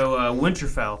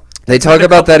Winterfell. They It's talk been a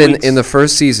about that couple in the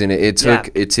first season. It Yeah.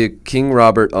 took King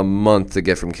Robert a month to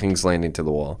get from King's Landing to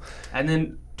the wall. And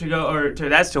then to go,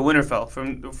 that's to Winterfell.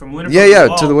 From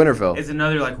Winterfell To the Winterfell. It's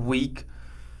another like week.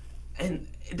 And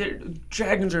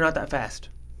dragons are not that fast.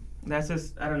 That's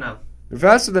just, I don't know. They're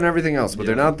faster than everything else, but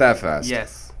they're not that fast.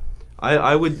 Yes.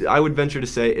 I would venture to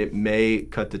say it may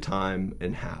cut the time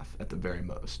in half at the very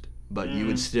most. But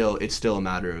it's still a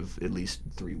matter of at least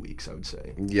 3 weeks, I would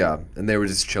say. Yeah, and they were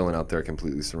just chilling out there,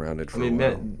 completely surrounded for a while.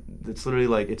 Man, it's literally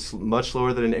like it's much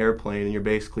slower than an airplane, and you're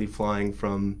basically flying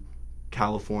from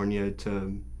California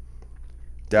to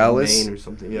Dallas. Maine or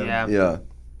something. Yeah. Yeah.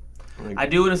 Like, I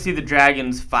do want to see the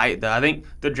dragons fight, though. I think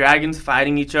the dragons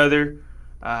fighting each other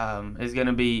is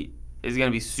gonna be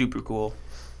super cool.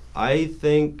 I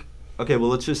think. Okay, well,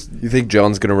 let's just. You think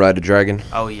Jon's gonna ride a dragon?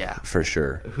 Oh yeah. For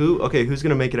sure. Who's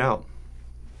gonna make it out?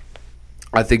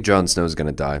 I think Jon Snow's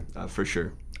gonna die. For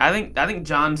sure. I think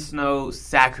Jon Snow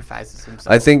sacrifices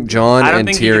himself. I think Jon I don't and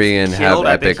think he gets Tyrion have killed,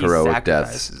 I think epic he heroic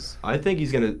deaths. sacrifices. I think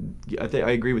he's gonna.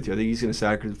 I agree with you. I think he's gonna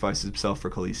sacrifice himself for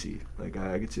Khaleesi. Like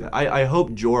I could see that. I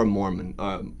hope Jorah Mormont.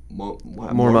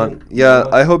 Mormont. Yeah,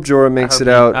 I hope Jorah makes it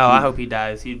out. I hope he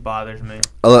dies. He bothers me. You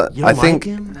don't I think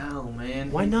like him? No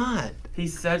man. Why not?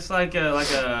 He's such like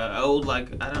a old I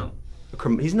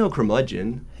don't. He's no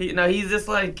curmudgeon. He's just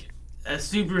like a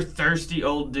super thirsty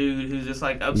old dude who's just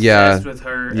like obsessed Yeah. with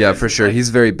her. Yeah, and for it's sure. like- He's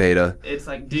very beta. It's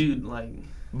like, dude, like.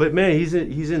 But man, he's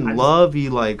in I love. He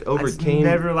like I just overcame.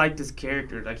 never liked his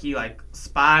character. Like he like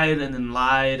spied and then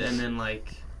lied and then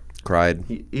like. Cried.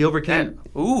 He overcame.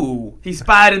 He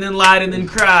spied and then lied and then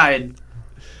cried.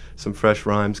 Some fresh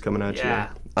rhymes coming at Yeah.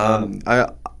 you.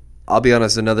 I'll be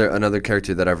honest. Another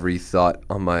character that I've rethought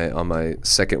on my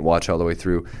second watch all the way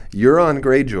through. Euron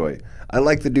Greyjoy. I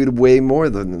like the dude way more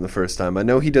than the first time. I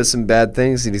know he does some bad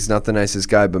things and he's not the nicest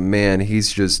guy, but man,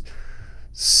 he's just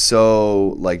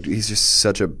he's just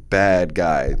such a bad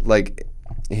guy. Like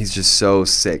he's just so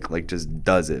sick. Like just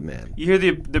does it, man. You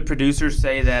hear the producers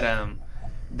say that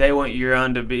they want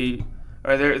Euron to be,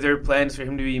 or their plans for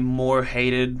him to be more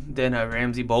hated than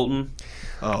Ramsay Bolton.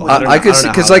 Oh, I could see,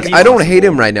 because like I don't hate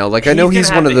him right now. Like I know He's he's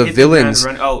gonna one of have the to hit the ground villains,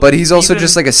 and run. Oh, but he's also even-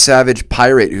 just like a savage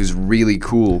pirate who's really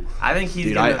cool. I think he's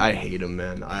Dude, gonna. I hate him,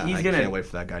 man. I He's gonna- can't wait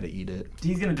for that guy to eat it.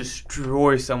 He's gonna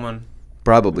destroy someone.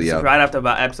 Probably, yeah. Right after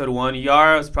about episode 1,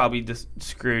 Yara's probably just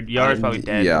screwed. Yara's probably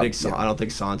dead. yeah. I don't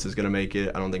think Sansa's gonna make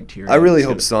it. I don't think Tyrion. I really is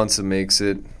hope gonna- Sansa makes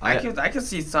it. I could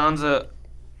see Sansa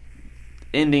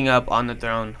ending up on the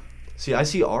throne. See, I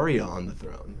see Arya on the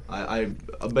throne.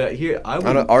 But here I would.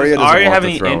 Arya Does doesn't Arya want have the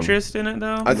any throne. interest in it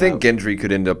though? I think Gendry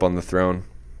could end up on the throne.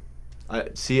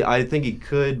 I think he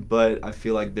could, but I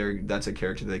feel like that's a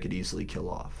character they could easily kill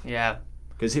off. Yeah.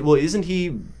 Because isn't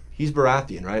he? He's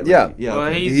Baratheon, right? Yeah. Yeah. Well,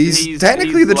 okay. He's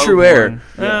technically the true Lowborn.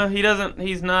 heir. He doesn't.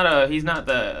 He's not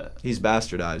the. He's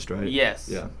bastardized, right? Yes.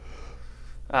 Yeah.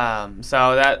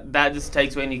 So that just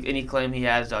takes away any claim he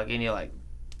has to any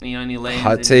lands.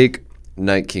 Hot take: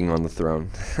 Night King on the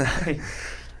throne.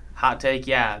 Hot take.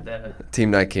 Yeah. The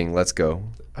Team Night King, let's go.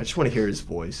 I just want to hear his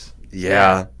voice.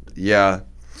 Yeah.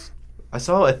 I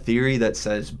saw a theory that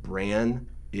says Bran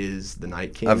is the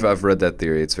Night King, I've read that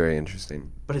theory. It's very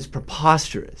interesting. but it's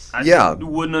preposterous. I Yeah. just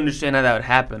wouldn't understand how that would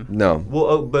happen. No.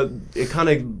 Well, but it kind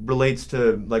of relates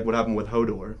to like what happened with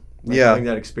Hodor. Like, Yeah. having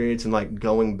that experience and like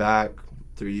going back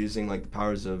through using like the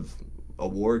powers of a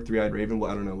warg, three-eyed raven. Well,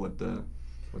 I don't know what they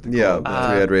Yeah. call it, but-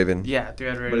 Three-Eyed Raven. Yeah.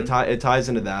 300. But it ties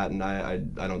into that, and I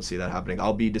don't see that happening.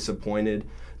 I'll be disappointed.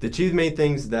 The two main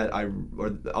things that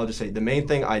I'll just say, the main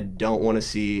thing I don't want to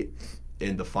see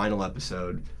in the final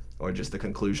episode, or just the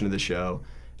conclusion of the show,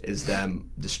 is them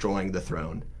destroying the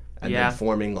throne and Yeah. then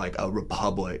forming like a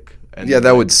republic. And Yeah,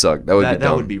 that would suck. That would be that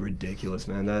dumb. would be ridiculous,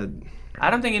 man. I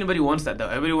don't think anybody wants that though.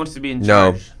 Everybody wants to be in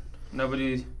No. charge.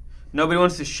 Nobody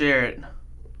wants to share it.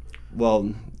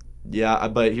 Well, yeah,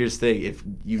 but here's the thing: if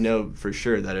you know for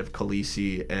sure that if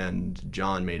Khaleesi and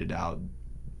Jon made it out,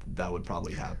 that would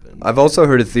probably happen. I've also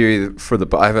heard a theory for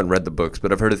I haven't read the books,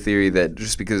 but I've heard a theory that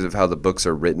just because of how the books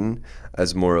are written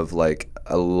as more of like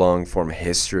a long form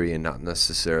history and not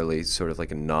necessarily sort of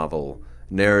like a novel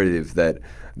narrative, that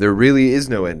there really is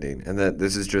no ending, and that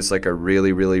this is just like a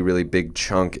really, really, really big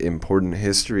chunk, important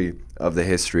history of the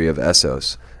history of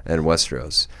Essos and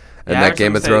Westeros, and Yeah, I that heard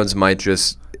Game of someone say- Thrones might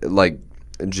just like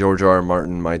George R. R.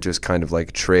 Martin might just kind of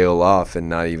like trail off and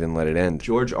not even let it end.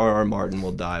 George R.R. Martin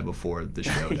will die before the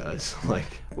show does. Like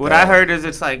What I heard is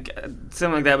it's like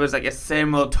something like that, but it's like a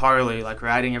Samuel Tarly like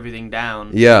writing everything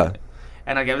down. Yeah.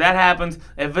 And like if that happens,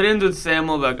 if it ends with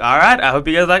Samuel, like, all right, I hope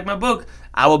you guys like my book.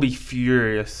 I will be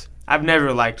furious. I've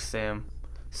never liked Sam.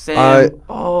 Sam.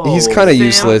 He's kind of Sam-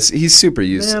 useless. He's super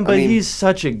useless. Man, but he's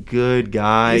such a good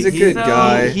guy. He's a good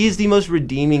guy. He's the most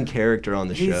redeeming character on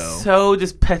the He's show. so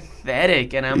just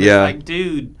pathetic, and I'm just Yeah. like,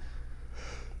 dude,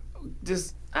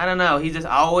 just I don't know. He's just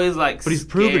always like, But he's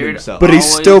proven scared, himself. But he's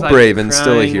always, still like, brave and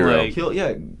still a crying, hero.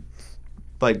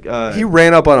 like- He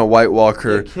ran up on a White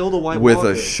Walker killed a White with Walker.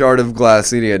 a shard of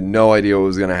glass, and he had no idea what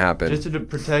was going to happen. just to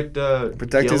protect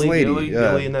his lady, Gilly,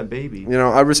 yeah. Gilly and that baby. You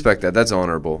know, I respect that. That's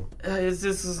honorable. It's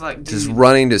just like Just dude,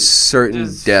 running to certain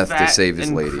just death to fat save his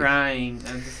and lady. crying.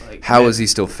 And just like, How is he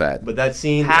still fat? But that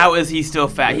scene, How is he still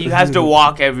fat? He has to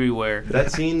walk everywhere.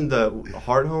 that scene, the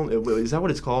Heart Home, is that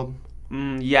what it's called?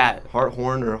 Yeah. Heart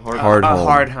Horn or Heart Hard a Home.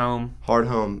 hard home. Hard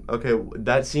Home. Okay,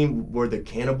 that scene where the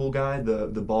cannibal guy, the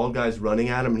bald guy's running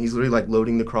at him, and he's literally like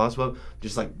loading the crossbow,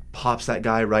 just like pops that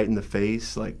guy right in the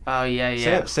face. Like Oh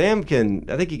yeah. Sam can,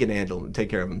 I think he can handle and take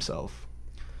care of himself.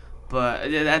 But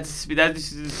that's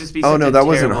just be. Oh such no, a that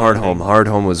wasn't terrible Hard thing. Home. Hard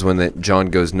Home was when John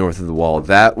goes north of the wall.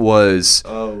 That was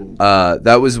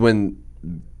that was when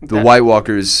the That- White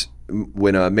Walkers,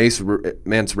 when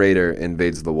Mance Raider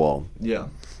invades the wall.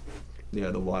 Yeah,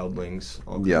 the wildlings.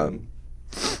 All Yeah. coming.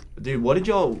 Dude, what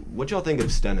y'all think of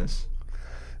Stennis?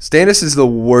 Stannis is the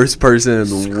worst person in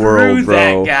the Screw world, bro.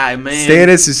 that guy, man.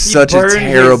 Stannis is He such a burned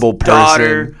terrible his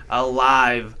daughter person.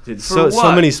 alive. Dude, For so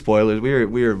what? many spoilers. We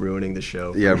were ruining the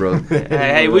show. Yeah, bro.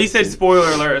 Hey, we said spoiler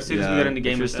alert as soon as we get into if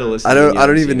Game you're of still Thrones. listening, I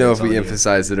don't you even haven't know seen if it, we it's on you.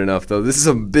 emphasized it enough though. This is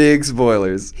some big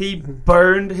spoilers. He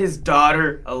burned his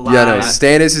daughter alive. Yeah, no,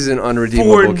 Stannis is an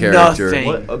unredeemable For character.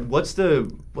 nothing. What's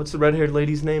the red-haired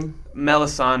lady's name?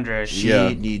 Melisandre. She Yeah.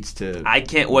 needs to. I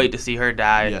can't wait to see her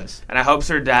die. Yes. And I hope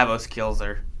Sir Davos kills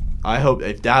her. I hope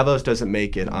if Davos doesn't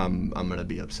make it, I'm gonna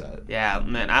be upset. Yeah,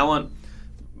 man. I want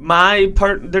my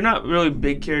part. They're not really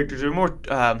big characters. They're more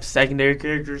secondary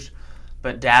characters.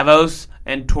 But Davos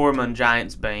and Tormund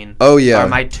Giantsbane. Oh, yeah. Are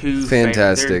my two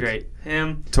Fantastic. favorites. They're great.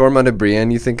 Him Tormund and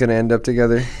Brienne, you think gonna end up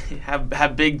together?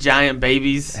 have big giant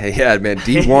babies. Hey, yeah, man.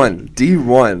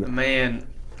 D1. Man.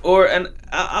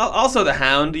 Also the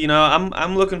Hound. You know,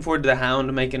 I'm looking forward to the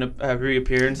Hound making a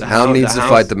reappearance. The Hound needs to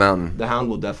Hound's- fight the Mountain. The Hound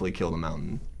will definitely kill the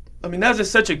Mountain. I mean, that was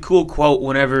just such a cool quote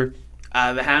whenever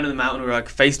the Hound and the Mountain were like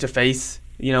face to face.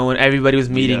 You know, when everybody was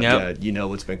meeting up. Yeah, you know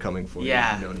what's been coming for you.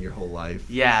 You've known it your whole life.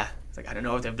 Yeah. It's like, I don't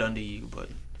know what they've done to you, but...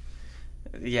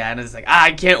 Yeah, and it's like,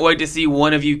 I can't wait to see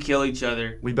one of you kill each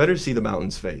other. We better see the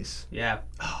Mountain's face. Yeah.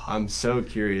 I'm so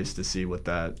curious to see what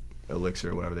that elixir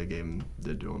or whatever they gave him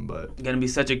did to him, but... Gonna be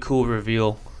such a cool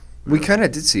reveal. We kind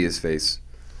of did see his face.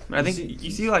 I think you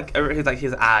see like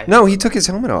his eye. No, he took his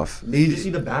helmet off. Did you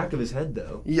see the back of his head,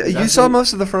 though? Yeah, you saw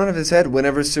most of the front of his head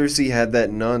whenever Cersei had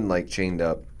that nun, like, chained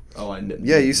up. Oh, I know.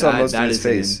 Yeah, you saw most of his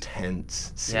face. That is an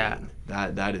intense scene.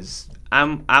 Yeah. That is...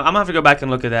 I'm gonna have to go back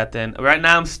and look at that then. Right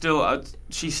now, I'm still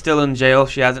she's still in jail.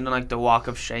 She hasn't done like the walk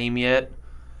of shame yet.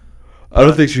 I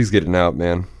don't think she's getting out,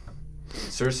 man.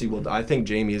 Cersei will... I think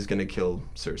Jaime is going to kill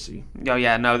Cersei. Oh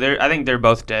yeah, no, I think they're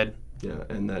both dead. Yeah,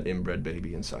 and that inbred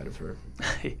baby inside of her.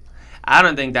 I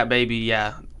don't think that baby.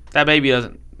 Yeah, that baby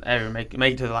doesn't ever make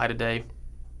it to the light of day.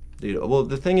 Dude, well,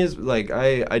 the thing is, like,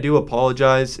 I do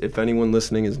apologize if anyone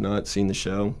listening has not seen the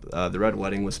show. The Red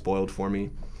Wedding was spoiled for me.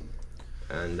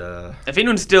 And if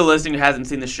anyone's still listening who hasn't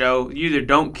seen the show, you either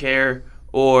don't care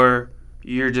or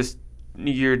you're not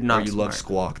or you smart. love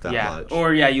Squawk that much.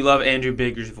 Or you love Andrew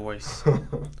Bigger's voice.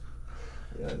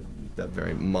 Yeah, that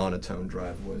very monotone,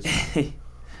 dry voice.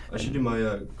 I should do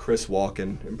my Chris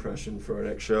Walken impression for our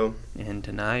next show. And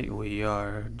tonight we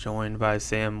are joined by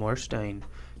Sam Morstein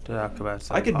to talk about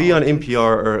some I could be on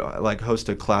NPR or like host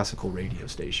a classical radio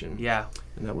station. Yeah.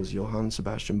 And that was Johann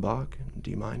Sebastian Bach,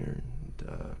 D minor,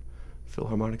 and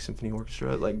Philharmonic Symphony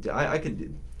Orchestra. Like I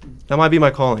could. That might be my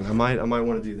calling. I might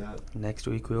want to do that. Next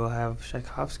week we will have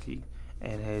Tchaikovsky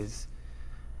and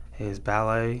his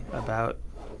ballet about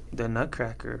the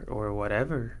Nutcracker or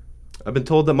whatever. I've been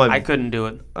told that I couldn't do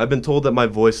it. I've been told that my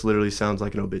voice literally sounds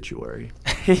like an obituary.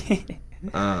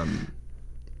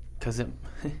 Cause it.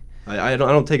 I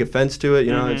don't take offense to it.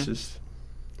 You know, it's just.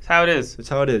 It's how it is. It's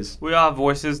how it is. We all have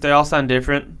voices. They all sound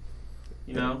different.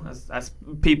 You know, as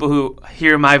people who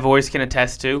hear my voice can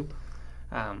attest to.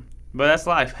 But that's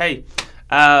life. Hey,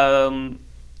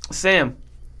 Sam,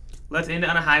 let's end it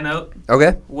on a high note.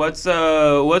 Okay. What's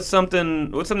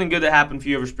something good that happened for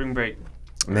you over spring break?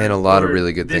 Man, a lot of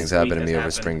really good things happened to me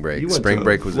over spring break. Spring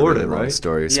break was Florida, a really long right?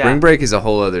 story. Yeah. Spring break is a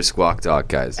whole other Squawk Talk,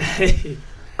 guys. I think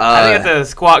it's a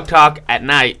Squawk Talk at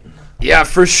night. Yeah,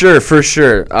 for sure.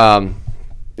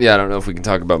 Yeah, I don't know if we can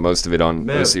talk about most of it on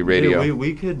OC Radio. Dude,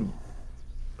 we could.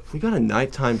 If we got a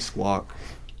nighttime squawk,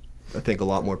 I think a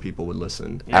lot more people would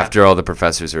listen. Yeah. After all the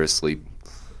professors are asleep.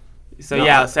 So No.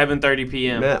 7:30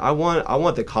 p.m. Man, I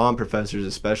want the comm professors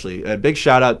especially. A big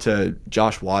shout out to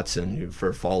Josh Watson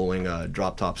for following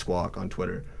Drop Top Squawk on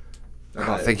Twitter.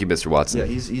 Oh, thank you, Mr. Watson. Yeah,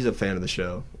 he's a fan of the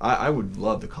show. I would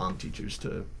love the comm teachers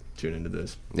to tune into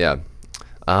this. Yeah.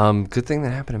 Good thing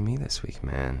that happened to me this week,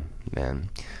 man.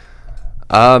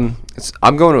 I'm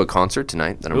going to a concert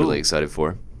tonight that I'm really excited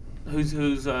for. Who's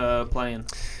playing?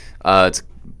 It's a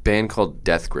band called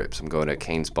Death Grips. I'm going to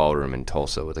Kane's Ballroom in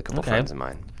Tulsa with a couple friends of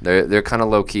mine. They're kind of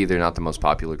low key. They're not the most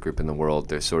popular group in the world.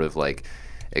 They're sort of like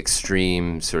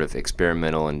extreme, sort of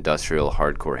experimental, industrial,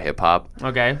 hardcore hip hop.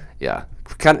 Okay. Yeah,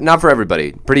 kind of not for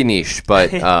everybody. Pretty niche,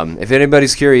 but if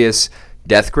anybody's curious,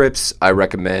 Death Grips, I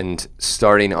recommend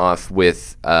starting off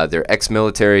with their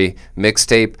ex-military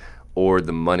mixtape or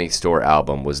the Money Store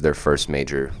album was their first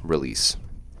major release.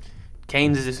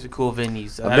 Kane's is just a cool venue.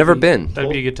 So I've never been. That'd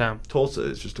be a good time. Tulsa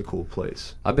is just a cool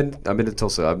place. I've been to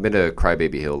Tulsa. I've been to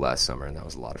Crybaby Hill last summer, and that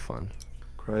was a lot of fun.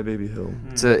 Crybaby Hill.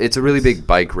 It's a really big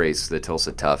bike race, the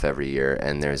Tulsa Tough, every year,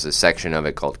 and there's a section of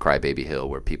it called Crybaby Hill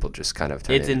where people just kind of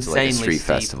turn it into like a insanely street steep.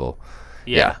 festival.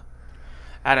 Yeah.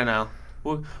 I don't know.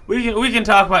 We can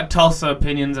talk about Tulsa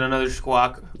opinions in another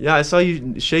Squawk. Yeah, I saw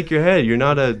you shake your head. You're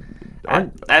not a.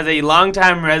 As a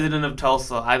longtime resident of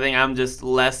Tulsa, I think I'm just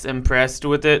less impressed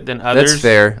with it than others. That's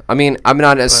fair. I mean, I'm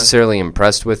not necessarily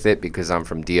impressed with it because I'm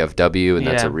from DFW and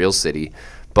that's Yeah. a real city,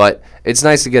 but it's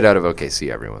nice to get out of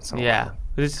OKC every once in a while. Yeah,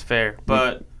 it's fair.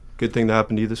 But Good thing that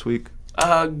happened to you this week.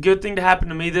 good thing to happen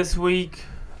to me this week.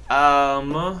 Had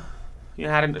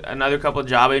another couple of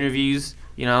job interviews.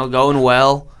 Going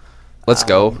well. Let's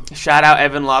go. Shout out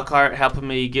Evan Lockhart helping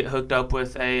me get hooked up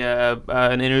with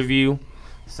an interview.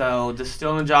 So just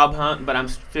still in the job hunt, but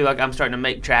feel like I'm starting to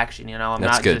make traction.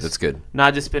 That's good.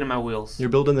 Not just spinning my wheels. You're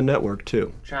building the network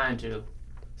too. Trying to.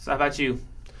 So how about you?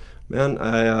 Man,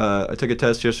 I took a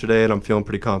test yesterday and I'm feeling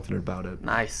pretty confident about it.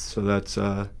 Nice. So that's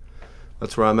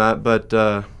where I'm at. But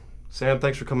Sam,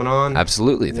 thanks for coming on.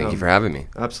 Absolutely. Thank you for having me.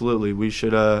 Absolutely. We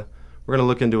should. We're gonna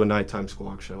look into a nighttime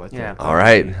Squawk show. I think. Yeah. All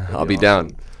right. That'd I'll be awesome.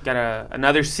 down. Got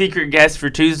another secret guest for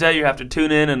Tuesday. You have to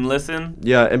tune in and listen.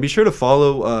 Yeah, and be sure to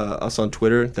follow us on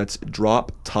Twitter. That's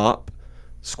Drop Top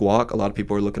Squawk. A lot of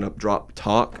people are looking up Drop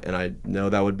Talk, and I know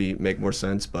that would make more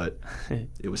sense, but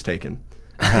it was taken.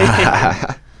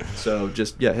 So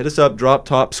just hit us up, Drop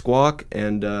Top Squawk,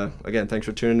 and again, thanks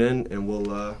for tuning in, and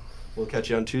we'll catch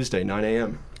you on Tuesday, 9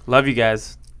 a.m. Love you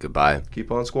guys. Goodbye.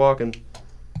 Keep on squawking.